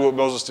 we need to do what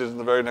Moses did in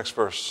the very next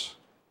verse.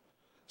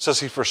 It says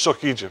he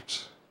forsook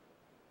Egypt.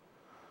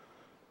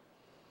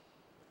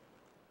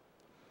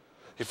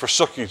 He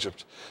forsook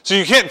Egypt. So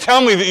you can't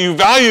tell me that you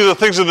value the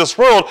things of this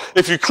world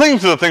if you cling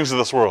to the things of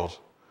this world.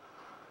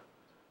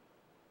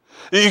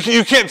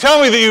 You can't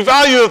tell me that you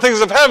value the things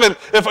of heaven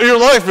if your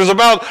life is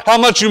about how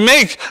much you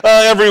make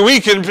every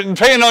week and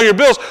paying all your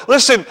bills.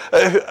 Listen,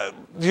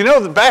 you know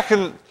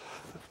that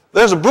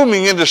there's a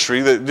booming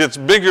industry that gets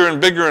bigger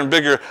and bigger and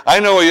bigger. I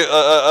know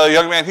a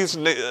young man, he's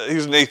an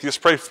atheist.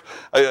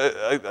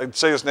 I'd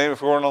say his name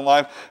if we weren't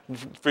online,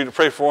 for you to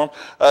pray for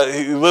him.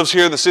 He lives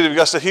here in the city of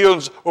Augusta. He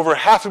owns over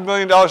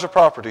 $500,000 of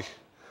property.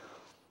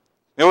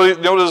 You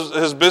know what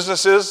his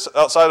business is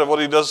outside of what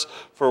he does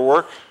for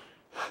work?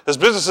 His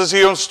business is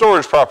he owns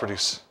storage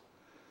properties.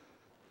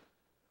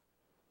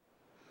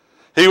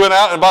 He went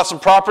out and bought some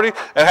property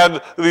and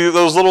had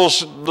those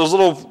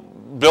little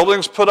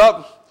buildings put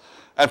up.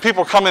 And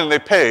people come in and they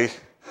pay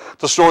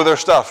to store their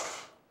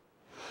stuff.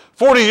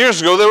 40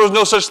 years ago, there was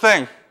no such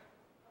thing.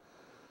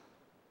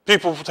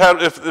 If people had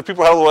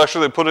a little extra,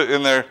 they put it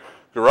in their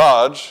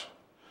garage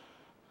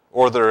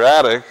or their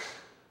attic.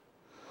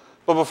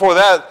 But before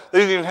that,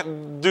 they didn't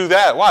even do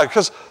that. Why?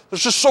 Because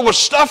there's just so much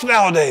stuff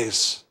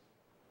nowadays.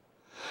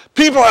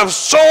 People have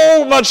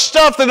so much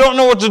stuff they don't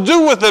know what to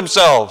do with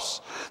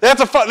themselves. They have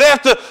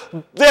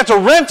to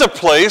rent a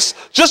place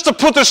just to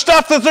put their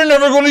stuff that they're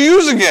never going to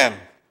use again.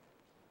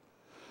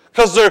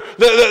 Because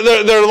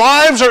their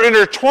lives are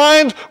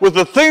intertwined with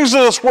the things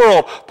of this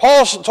world.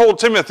 Paul told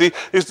Timothy,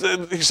 he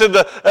said,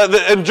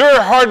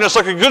 endure hardness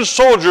like a good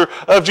soldier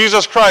of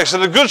Jesus Christ.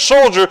 And a good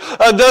soldier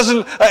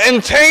doesn't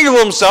entangle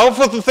himself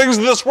with the things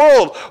of this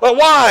world. But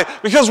why?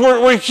 Because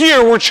we're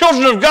here, we're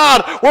children of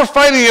God. We're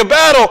fighting a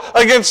battle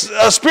against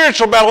a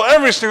spiritual battle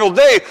every single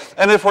day.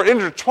 And if we're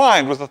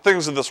intertwined with the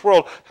things of this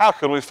world, how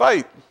can we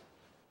fight?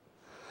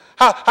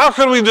 How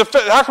can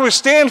we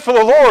stand for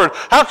the Lord?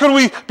 How can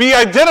we be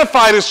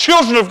identified as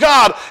children of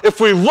God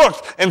if we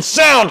look and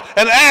sound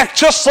and act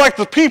just like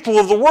the people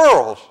of the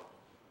world?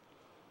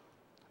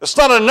 It's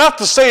not enough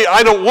to say,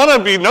 I don't want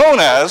to be known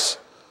as.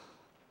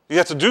 You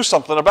have to do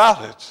something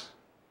about it.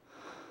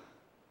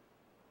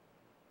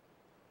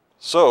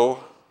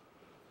 So,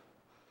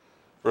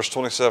 verse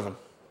 27.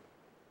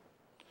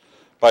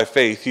 By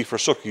faith he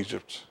forsook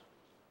Egypt,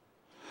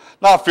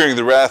 not fearing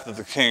the wrath of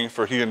the king,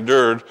 for he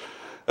endured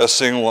as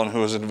seeing one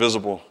who is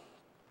invisible.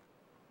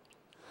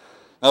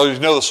 Now, you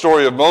know the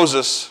story of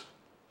Moses,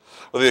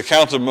 or the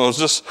account of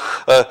Moses.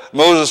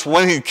 Moses,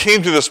 when he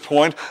came to this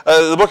point,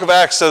 the book of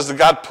Acts says that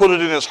God put it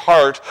in his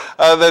heart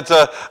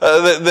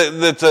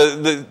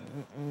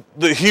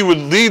that he would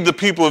lead the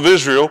people of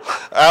Israel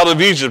out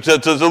of Egypt,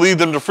 to lead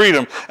them to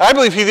freedom. And I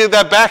believe he did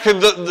that back in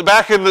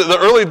the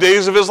early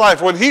days of his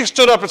life, when he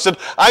stood up and said,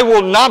 I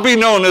will not be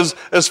known as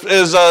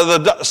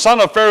the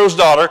son of Pharaoh's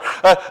daughter,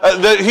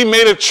 that he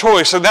made a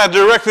choice, and that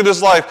directed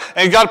his life.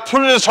 And God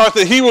put it in his heart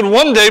that he would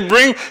one day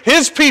bring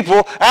his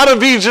people out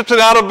of Egypt and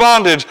out of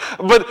bondage.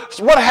 But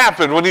what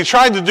happened when he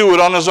tried to do it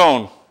on his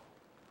own?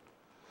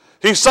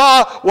 He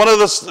saw one of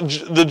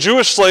the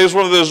Jewish slaves,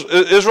 one of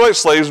the Israelite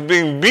slaves,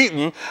 being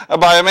beaten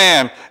by a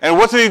man. And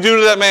what did he do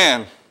to that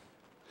man?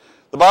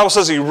 The Bible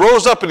says he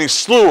rose up and he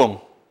slew him.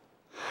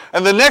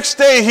 And the next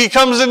day he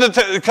comes in and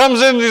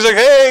he's like,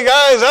 hey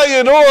guys, how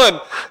you doing?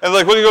 And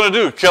like, what are you going to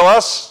do? Kill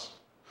us?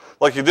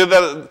 Like you did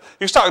that?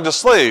 He's talking to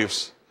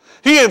slaves.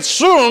 He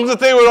assumed that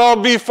they would all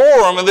be for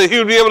him and that he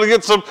would be able to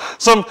get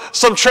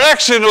some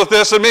traction with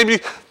this, and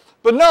maybe,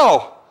 but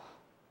no.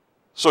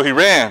 So he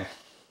ran.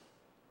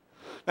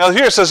 Now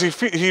here it says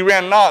he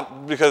ran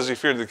not because he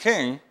feared the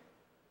king,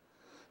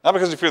 not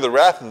because he feared the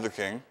wrath of the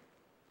king,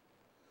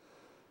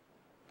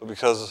 but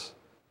because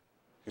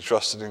he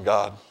trusted in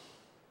God.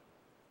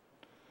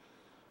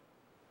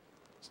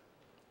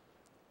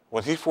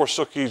 When he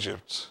forsook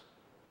Egypt,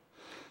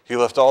 he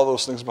left all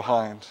those things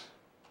behind.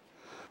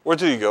 Where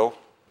did he go?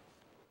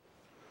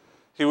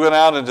 He went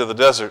out into the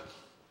desert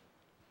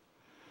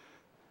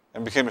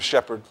and became a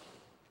shepherd.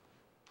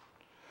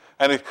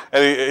 And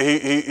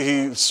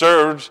he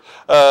served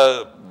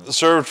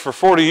for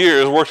 40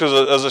 years, worked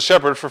as a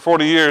shepherd for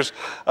 40 years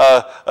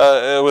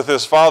with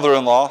his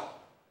father-in-law.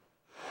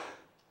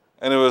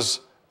 And it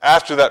was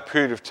after that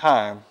period of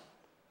time,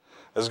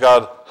 as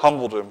God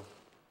humbled him,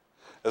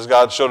 as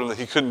God showed him that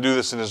he couldn't do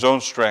this in his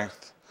own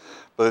strength,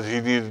 but that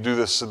he needed to do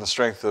this in the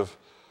strength of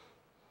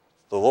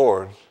the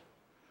Lord.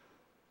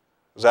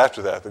 It was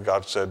after that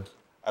God said,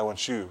 I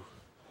want you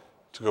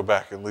to go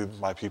back and lead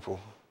my people.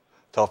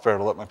 Tell Pharaoh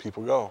to let my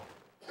people go.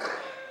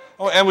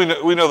 Oh, and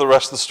we know the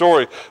rest of the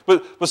story.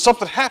 But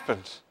something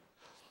happened.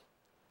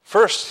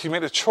 First, he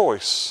made a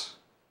choice.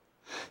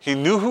 He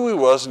knew who he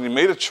was, and he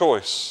made a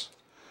choice.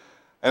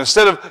 And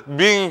instead of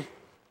being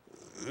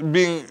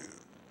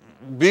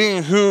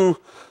who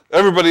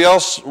everybody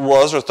else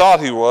was or thought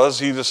he was,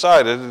 he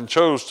decided and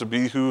chose to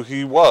be who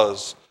he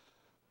was,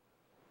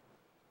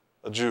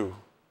 a Jew.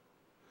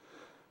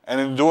 And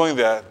in doing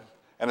that,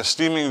 and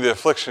esteeming the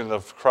affliction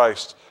of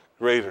Christ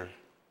greater,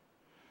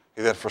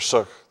 he then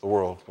forsook the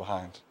world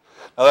behind.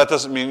 Now that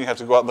doesn't mean you have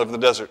to go out and live in the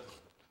desert,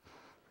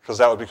 because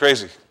that would be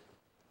crazy.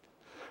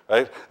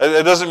 Right?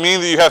 It doesn't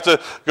mean that you have to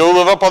go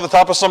live up on the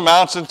top of some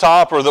mountain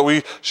top, or that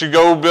we should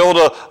go build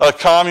a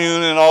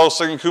commune and all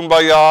sing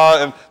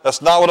kumbaya, and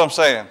that's not what I'm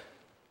saying.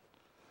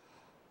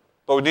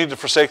 But we need to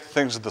forsake the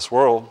things of this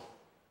world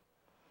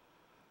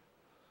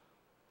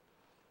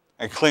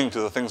and cling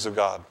to the things of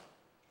God.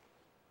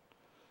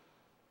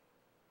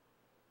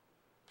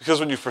 Because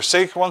when you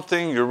forsake one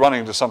thing, you're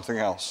running to something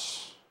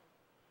else.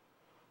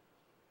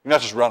 You're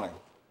not just running.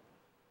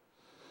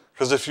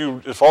 Because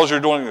if all you're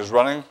doing is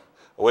running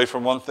away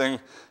from one thing,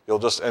 you'll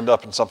just end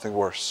up in something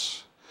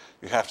worse.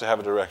 You have to have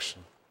a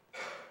direction.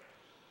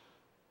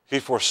 He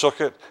forsook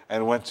it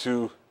and went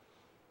to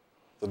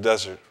the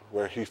desert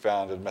where he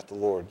found and met the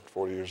Lord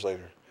 40 years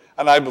later.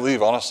 And I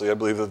believe, honestly,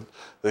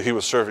 that he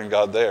was serving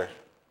God there.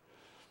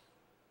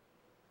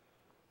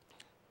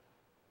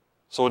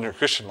 So in your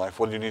Christian life,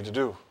 what do you need to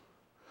do?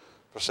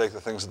 Forsake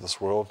the things of this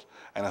world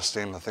and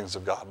esteem the things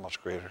of God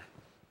much greater.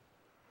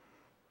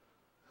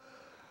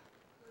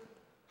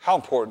 How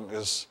important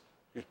is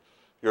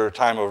your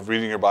time of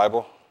reading your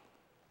Bible?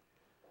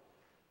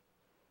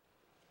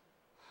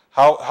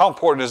 How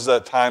important is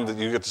that time that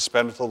you get to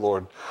spend with the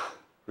Lord,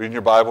 reading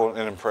your Bible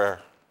and in prayer?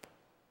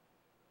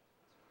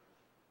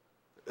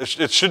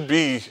 It should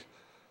be,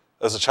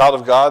 as a child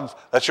of God,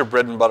 that's your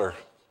bread and butter.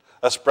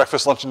 That's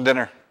breakfast, lunch, and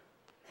dinner.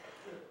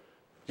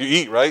 You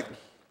eat, right?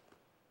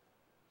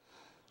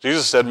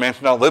 Jesus said, man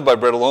should not live by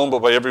bread alone, but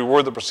by every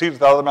word that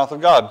proceedeth out of the mouth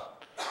of God.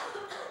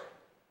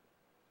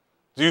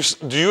 Do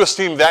you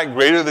esteem that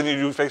greater than you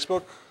do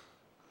Facebook?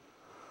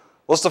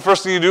 What's the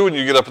first thing you do when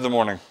you get up in the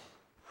morning?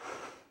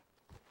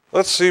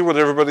 Let's see what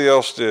everybody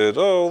else did.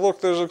 Oh,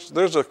 look,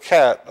 there's a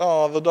cat.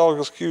 Oh, the dog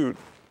is cute.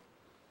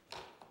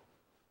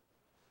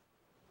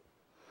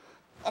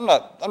 I'm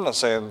not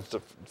saying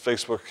that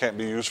Facebook can't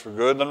be used for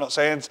good. I'm not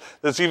saying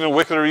it's even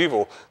wicked or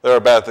evil. There are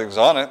bad things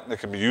on it. It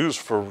can be used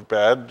for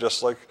bad,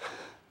 just like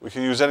we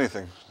can use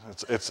anything.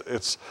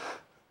 It's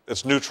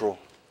neutral.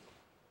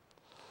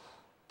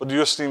 But do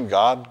you esteem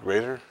God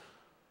greater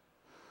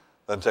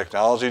than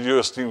technology? Do you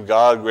esteem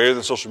God greater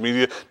than social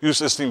media? Do you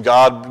esteem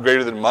God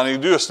greater than money?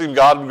 Do you esteem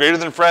God greater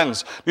than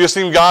friends? Do you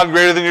esteem God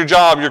greater than your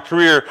job, your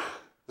career?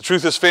 The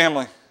truth is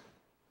family.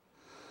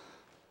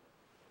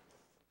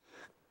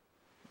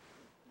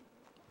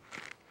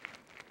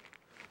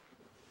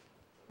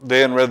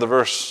 Dan read the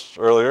verse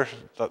earlier.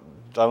 I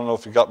don't know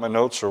if you got my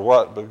notes or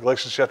what, but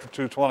Galatians chapter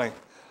 2:20.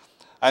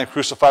 I am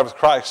crucified with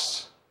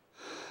Christ.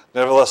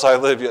 Nevertheless I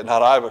live, yet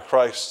not I, but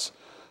Christ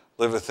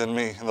liveth in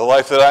me. And the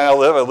life that I now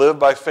live, I live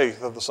by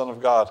faith of the Son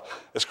of God.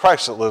 It's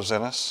Christ that lives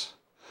in us.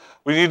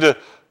 We need to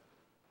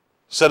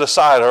set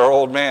aside our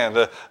old man,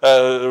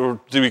 to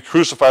be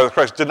crucified with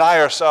Christ, deny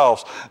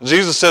ourselves.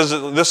 Jesus says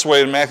it this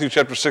way in Matthew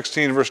chapter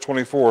 16, verse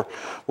 24.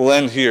 We'll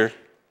end here.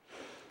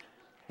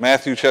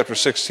 Matthew chapter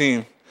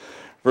 16.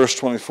 Verse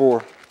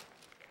 24.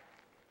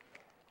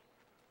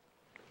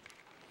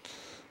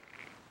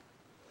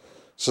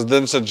 So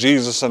then said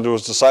Jesus unto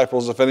his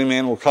disciples, if any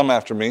man will come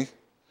after me,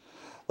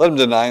 let him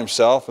deny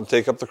himself and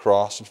take up the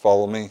cross and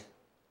follow me.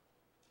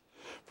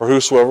 For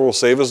whosoever will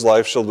save his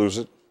life shall lose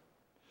it,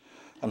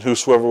 and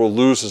whosoever will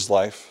lose his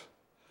life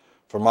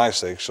for my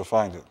sake shall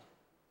find it.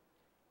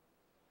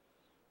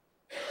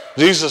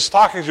 Jesus is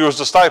talking to his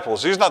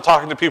disciples. He's not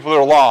talking to people that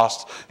are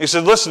lost. He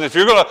said, listen, if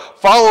you're going to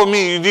follow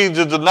me, you need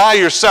to deny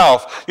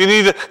yourself. You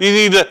need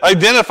to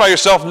identify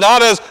yourself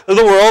not as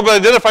the world, but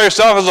identify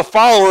yourself as a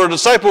follower, a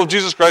disciple of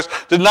Jesus Christ.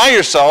 Deny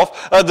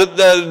yourself,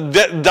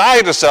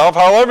 die to self,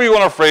 however you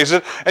want to phrase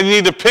it, and you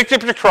need to pick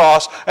up your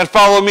cross and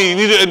follow me. You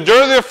need to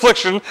endure the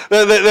affliction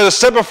that is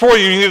set before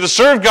you. You need to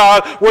serve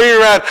God where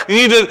you're at.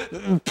 You need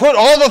to put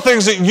all the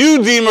things that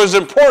you deem as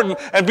important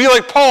and be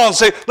like Paul and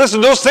say, listen,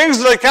 those things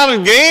that I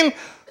counted gain,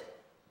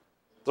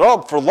 they're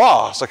all for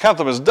loss. I count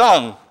them as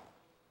dung.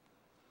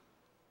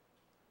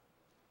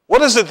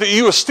 What is it that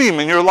you esteem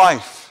in your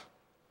life?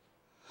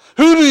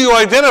 Who do you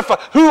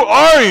identify? Who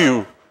are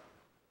you?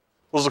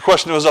 Was the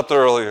question that was up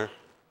there earlier.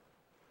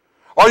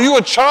 Are you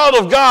a child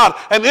of God?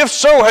 And if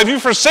so, have you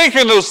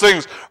forsaken those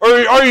things? Or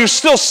are you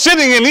still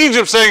sitting in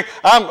Egypt saying,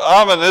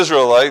 I'm an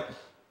Israelite?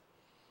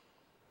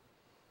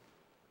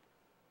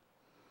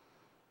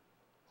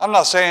 I'm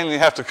not saying you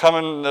have to come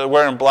in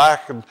wearing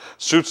black and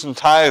suits and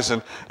ties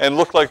and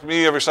look like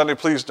me every Sunday.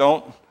 Please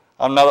don't.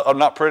 I'm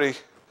not pretty.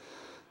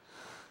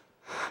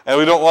 And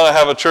we don't want to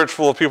have a church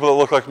full of people that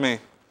look like me.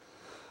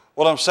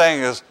 What I'm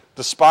saying is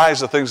despise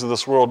the things of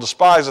this world.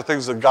 Despise the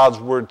things that God's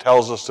Word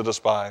tells us to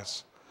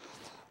despise.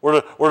 When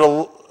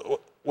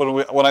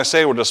I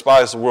say we're to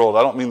despise the world,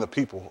 I don't mean the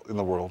people in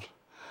the world.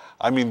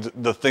 I mean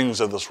the things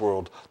of this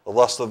world, the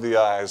lust of the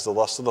eyes, the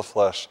lust of the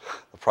flesh,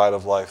 the pride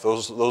of life.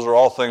 Those are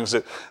all things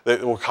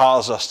that will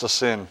cause us to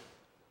sin.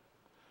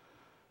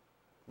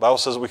 The Bible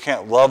says we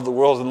can't love the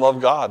world and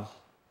love God.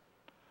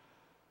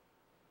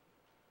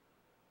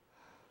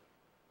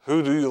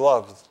 Who do you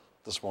love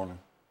this morning?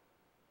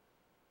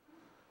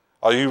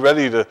 Are you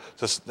ready to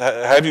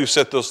have you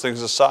set those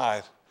things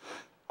aside?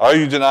 Are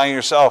you denying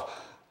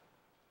yourself?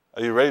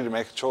 Are you ready to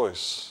make a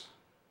choice?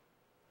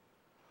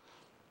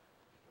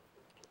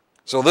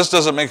 So this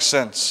doesn't make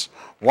sense.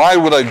 Why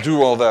would I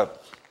do all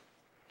that?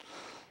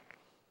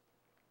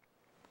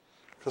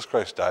 Because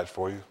Christ died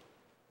for you.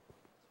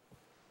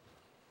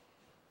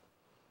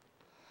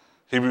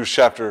 Hebrews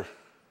chapter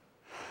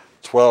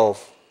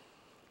 12.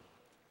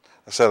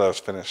 I said I was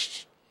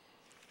finished.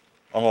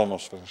 I'm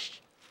almost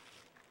finished.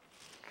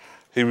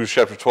 Hebrews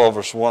chapter 12,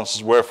 verse 1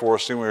 says, wherefore,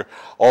 seeing we are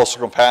also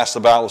compassed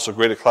about with so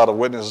great a cloud of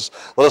witnesses,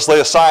 let us lay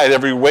aside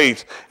every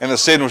weight and the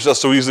sin which does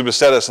so easily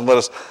beset us, and let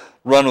us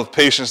run with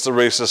patience the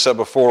race that's set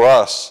before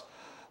us,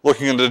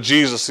 looking unto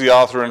Jesus, the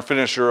author and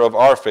finisher of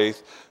our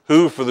faith,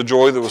 who, for the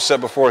joy that was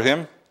set before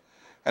him,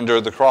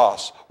 endured the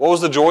cross. What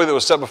was the joy that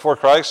was set before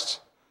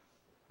Christ?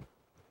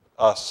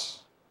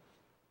 Us.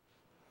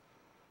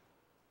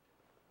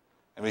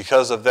 And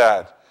because of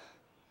that,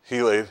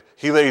 he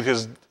laid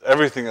his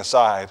everything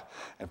aside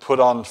and put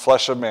on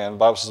flesh of man. The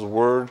Bible says the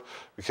Word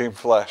became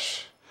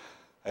flesh.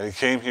 And he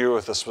came here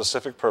with a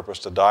specific purpose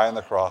to die on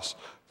the cross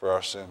for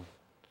our sin.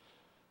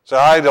 So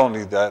I don't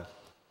need that.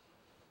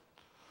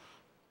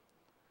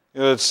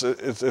 You know,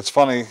 it's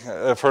funny.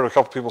 I've heard a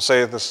couple people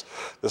say it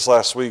this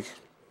last week.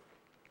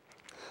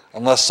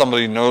 Unless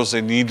somebody knows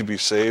they need to be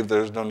saved,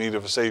 there's no need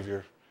of a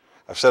Savior.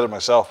 I've said it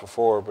myself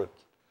before, but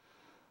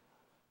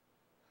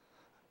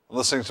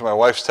listening to my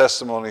wife's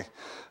testimony,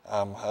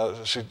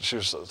 she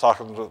was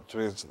talking to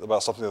me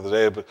about something the other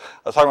day, but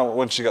I was talking about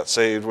when she got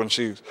saved, when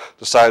she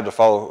decided to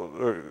follow,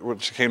 or when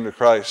she came to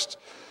Christ.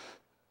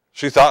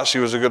 She thought she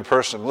was a good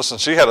person. Listen,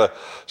 she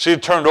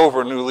had turned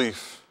over a new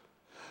leaf.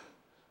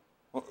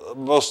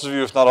 Most of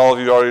you, if not all of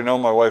you, already know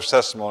my wife's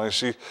testimony.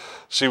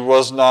 She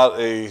was not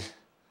a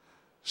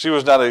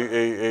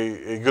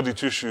goody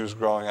two shoes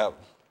growing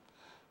up.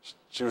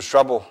 She was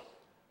trouble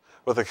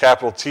with a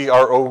capital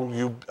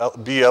Trouble.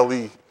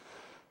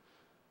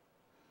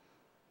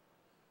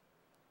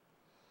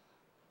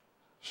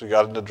 She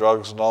got into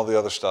drugs and all the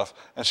other stuff.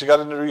 And she got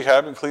into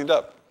rehab and cleaned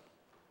up.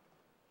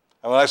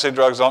 And when I say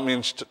drugs, I don't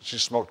mean she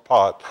smoked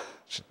pot.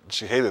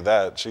 She hated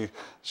that. She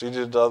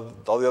did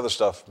all the other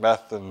stuff,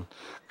 meth and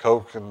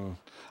coke and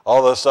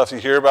all the stuff you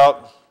hear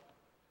about,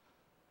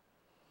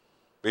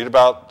 read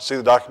about, see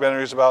the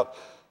documentaries about.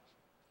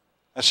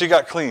 And she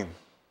got clean.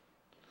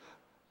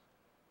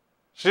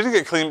 She didn't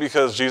get clean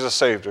because Jesus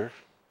saved her.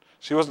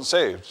 She wasn't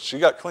saved. She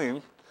got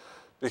clean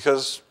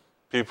because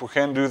people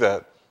can do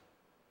that.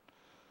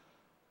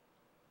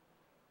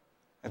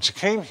 And she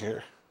came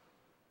here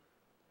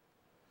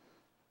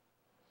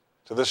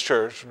to this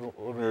church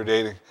when we were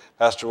dating.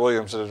 Pastor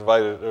Williams had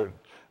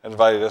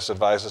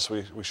advised us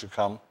we should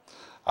come.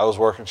 I was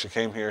working, she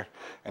came here,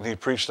 and he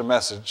preached a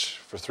message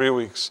for 3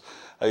 weeks.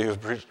 He was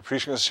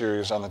preaching a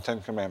series on the Ten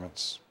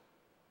Commandments.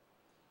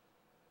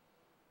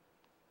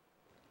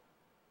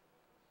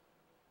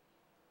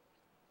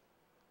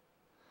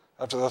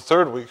 After the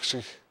third week,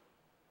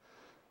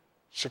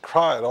 she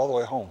cried all the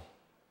way home.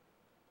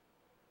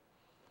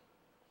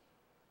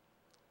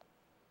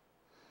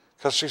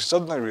 Because she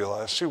suddenly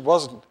realized she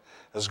wasn't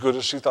as good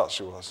as she thought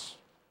she was.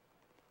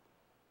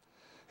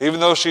 Even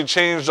though she'd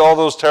changed all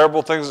those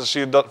terrible things that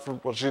she had done,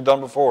 what she had done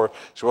before,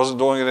 she wasn't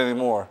doing it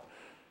anymore.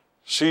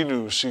 She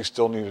knew she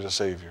still needed a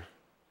Savior.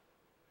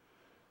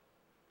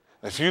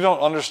 If you don't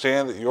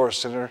understand that you're a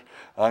sinner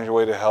and on your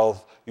way to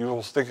hell, you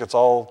will think it's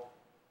all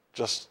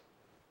just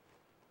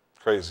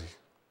crazy.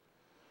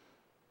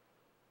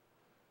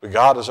 But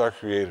God is our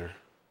Creator.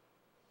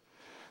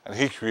 And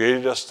He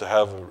created us to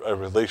have a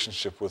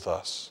relationship with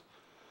us.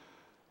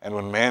 And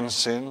when man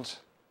sinned,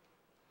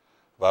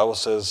 the Bible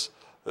says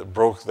that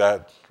broke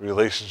that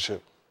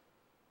relationship.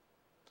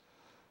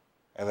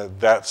 And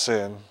that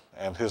sin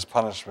and His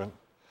punishment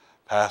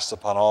passed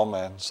upon all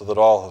men so that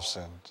all have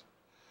sinned.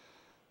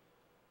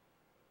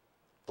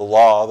 The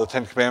law, the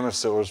Ten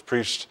Commandments that was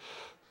preached,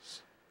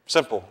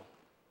 simple.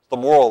 The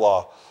moral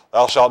law,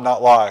 thou shalt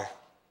not lie.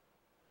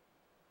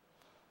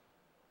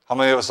 How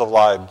many of us have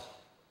lied?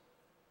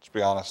 Let's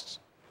be honest.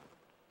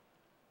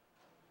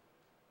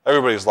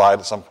 Everybody's lied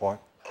at some point.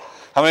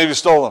 How many of you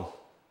stolen?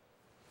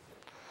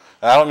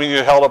 And I don't mean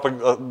you held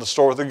up the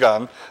store with a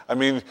gun. I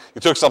mean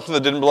you took something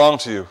that didn't belong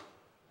to you.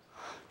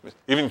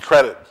 Even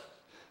credit.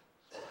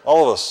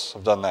 All of us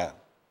have done that.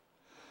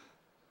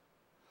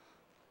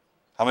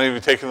 How many of you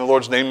have taken the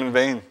Lord's name in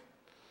vain?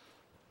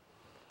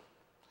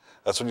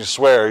 That's when you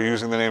swear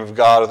using the name of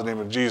God or the name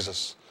of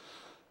Jesus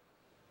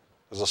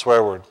as a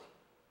swear word.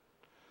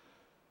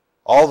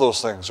 All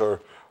those things are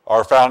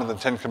found in the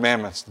Ten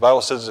Commandments. The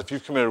Bible says if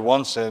you've committed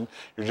one sin,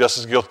 you're just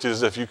as guilty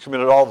as if you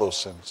committed all those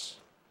sins.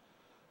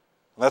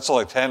 And that's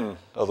only 10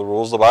 of the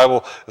rules. The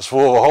Bible is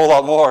full of a whole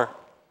lot more.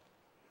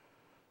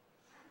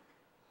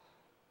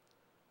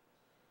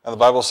 And the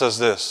Bible says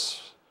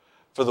this,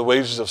 for the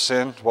wages of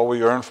sin, what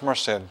we earn from our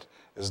sin,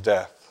 is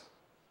death.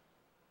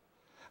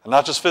 And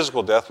not just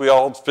physical death. We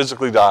all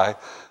physically die,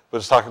 but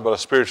it's talking about a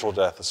spiritual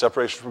death, a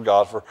separation from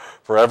God for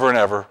forever and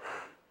ever.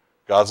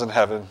 God's in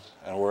heaven,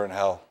 and we're in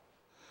hell.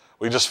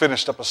 We just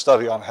finished up a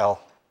study on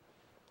hell.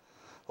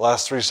 The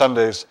last 3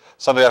 Sundays,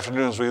 Sunday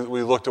afternoons,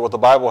 we looked at what the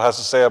Bible has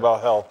to say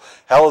about hell.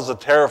 Hell is a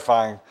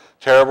terrifying,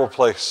 terrible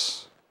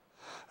place.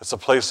 It's a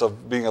place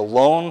of being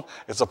alone.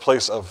 It's a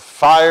place of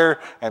fire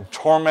and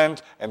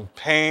torment and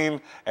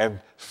pain and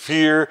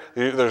fear.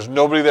 There's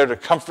nobody there to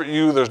comfort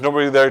you. There's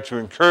nobody there to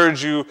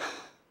encourage you.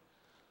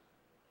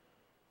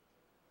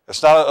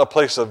 It's not a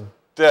place of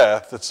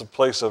death. It's a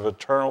place of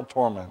eternal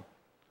torment.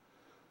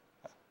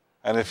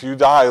 And if you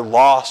die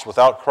lost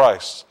without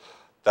Christ,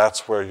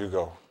 that's where you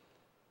go.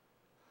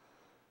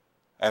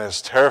 And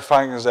as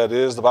terrifying as that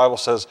is, the Bible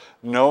says,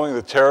 knowing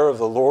the terror of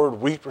the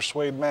Lord, we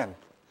persuade men.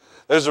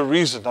 There's a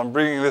reason I'm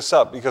bringing this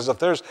up, because if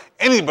there's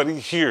anybody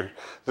here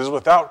that is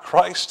without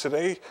Christ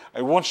today,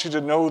 I want you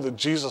to know that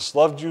Jesus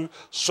loved you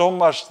so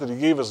much that He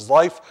gave His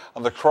life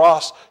on the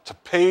cross to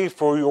pay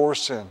for your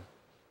sin.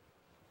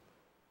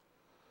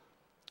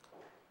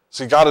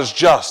 See, God is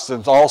just,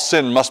 and all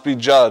sin must be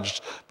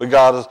judged. But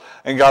God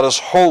is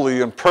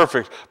holy and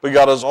perfect, but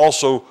God is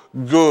also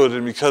good.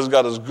 And because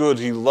God is good,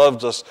 He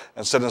loved us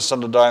and sent His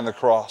Son to die on the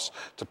cross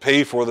to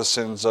pay for the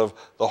sins of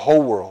the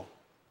whole world.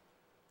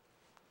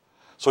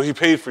 So He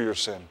paid for your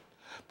sin,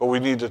 but we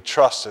need to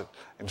trust it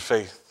in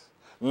faith.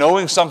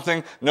 Knowing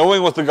something,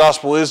 knowing what the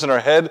gospel is in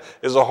our head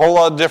is a whole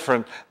lot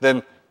different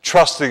than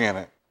trusting in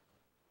it.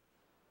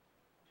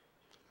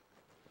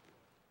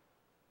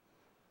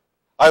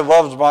 I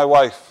loved my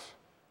wife.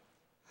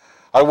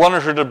 I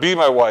wanted her to be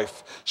my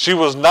wife. She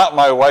was not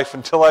my wife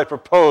until I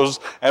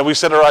proposed, and we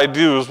said our I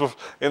do's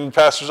in the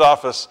pastor's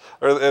office,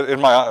 or in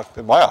my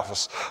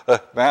office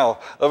now,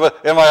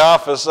 in my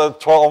office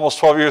almost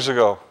 12 years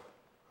ago.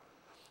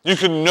 You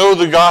can know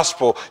the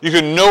gospel. You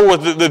can know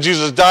that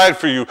Jesus died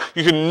for you.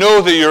 You can know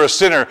that you're a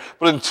sinner,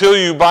 but until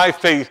you, by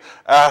faith,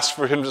 ask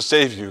for him to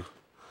save you,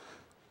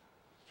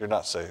 you're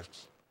not saved.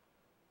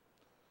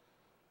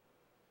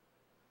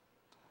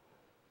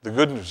 The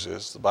good news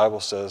is, the Bible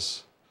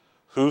says,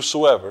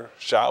 whosoever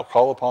shall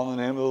call upon the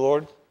name of the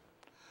Lord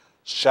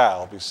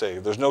shall be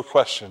saved. There's no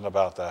question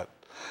about that.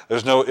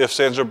 There's no ifs,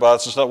 ands, or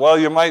buts. It's not, well,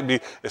 you might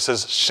be. It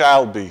says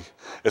shall be.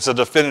 It's a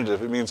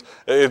definitive. It means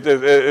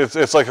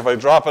it's like if I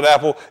drop an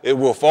apple, it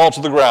will fall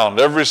to the ground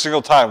every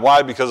single time.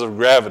 Why? Because of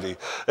gravity.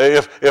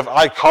 If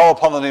I call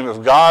upon the name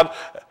of God,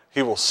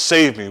 he will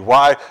save me.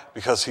 Why?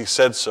 Because he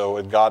said so,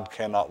 and God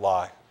cannot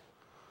lie.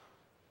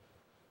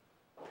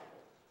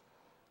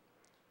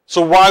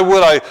 So why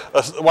would I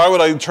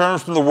turn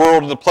from the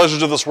world and the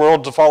pleasures of this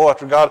world to follow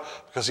after God?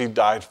 Because he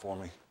died for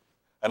me.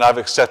 And I've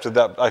accepted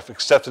that. I've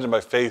accepted him by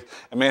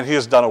faith. And man, he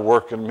has done a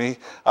work in me.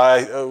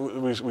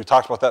 We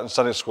talked about that in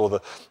Sunday school.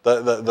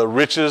 The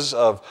riches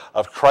of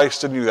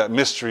Christ in you, that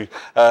mystery.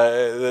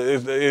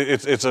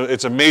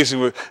 It's amazing.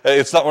 We're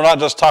not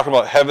just talking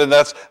about heaven.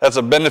 That's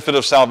a benefit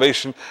of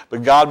salvation.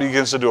 But God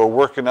begins to do a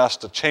work in us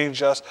to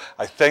change us.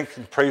 I thank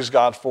and praise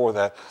God for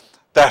that.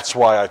 That's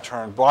why I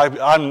turned.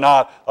 I'm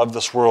not of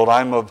this world.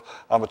 I'm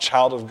a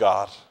child of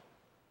God.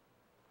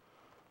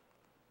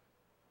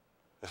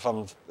 If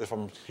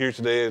I'm here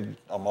today and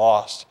I'm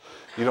lost,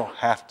 you don't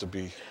have to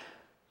be.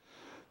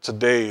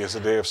 Today is the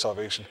day of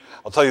salvation.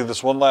 I'll tell you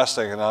this one last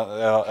thing, and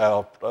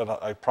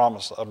I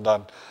promise I'm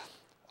done.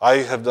 I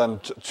have done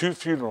 2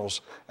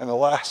 funerals in the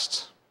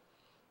last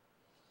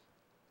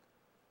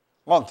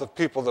month of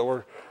people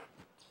that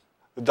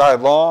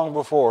died long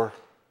before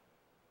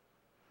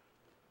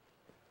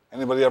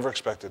anybody ever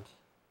expected.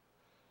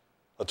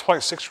 A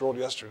 26-year-old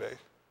yesterday.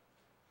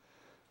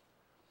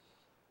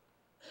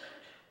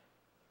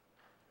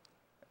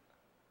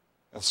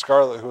 And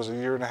Scarlett, who was a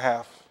year and a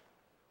half.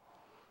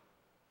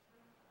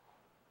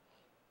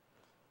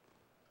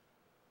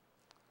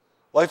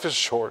 Life is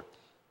short.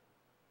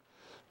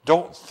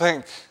 Don't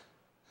think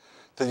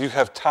that you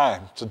have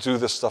time to do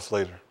this stuff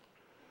later.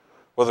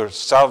 Whether it's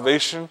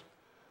salvation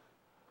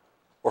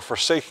or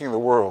forsaking the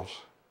world,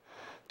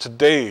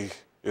 today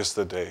is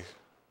the day.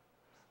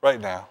 Right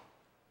now.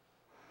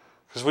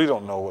 Because we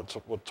don't know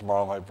what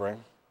tomorrow might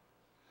bring.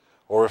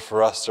 Or if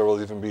for us there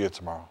will even be a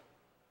tomorrow.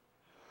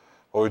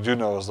 What we do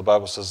know is the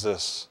Bible says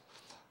this: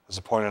 it's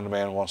appointed a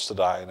man wants to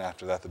die, and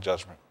after that the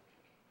judgment.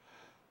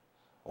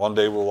 One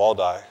day we'll all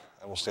die,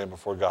 and we'll stand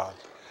before God.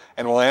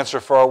 And we'll answer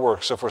for our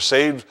works. If we're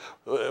saved,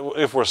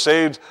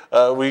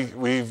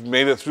 we've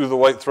made it through the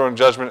white throne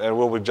judgment, and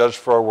we'll be judged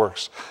for our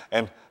works.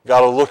 And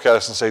God will look at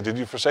us and say, did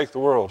you forsake the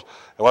world?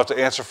 And we'll have to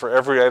answer for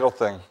every idle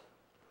thing.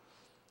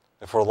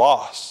 If we're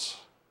lost,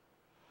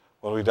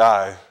 when we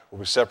die, we'll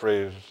be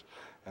separated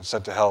and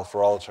sent to hell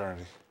for all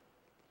eternity.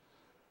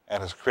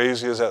 And as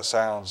crazy as that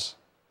sounds,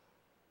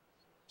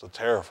 it's a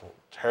terrible,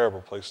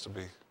 terrible place to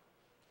be.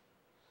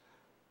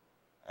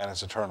 And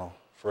it's eternal,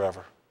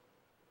 forever.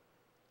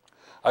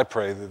 I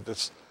pray that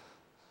this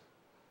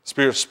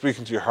Spirit's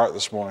speaking to your heart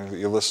this morning, that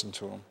you listen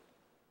to him.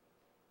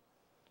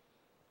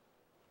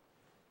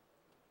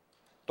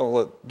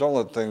 Don't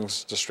let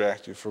things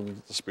distract you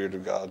from the Spirit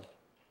of God.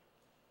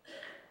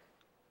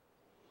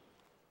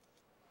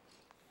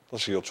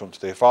 Let's yield to him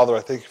today. Father,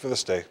 I thank you for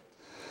this day.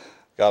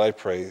 God, I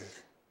pray,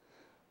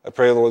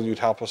 Lord, you'd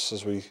help us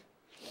as we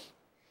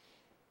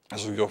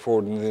go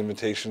forward in the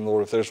invitation.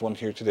 Lord, if there's one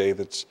here today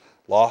that's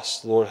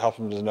lost, Lord, help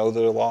them to know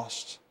they're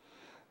lost.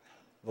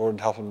 Lord,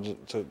 help them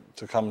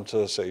to come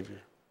to a Savior.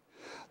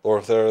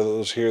 Lord, if there are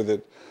those here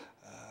that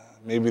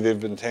maybe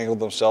they've entangled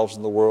themselves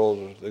in the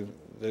world, or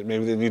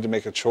maybe they need to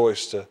make a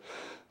choice to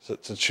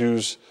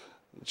choose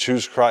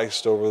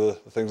Christ over the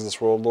things of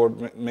this world,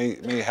 Lord, may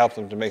you help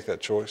them to make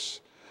that choice.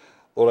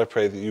 Lord, I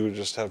pray that you would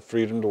just have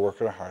freedom to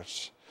work in our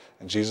hearts.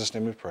 In Jesus'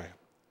 name we pray.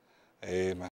 Amen.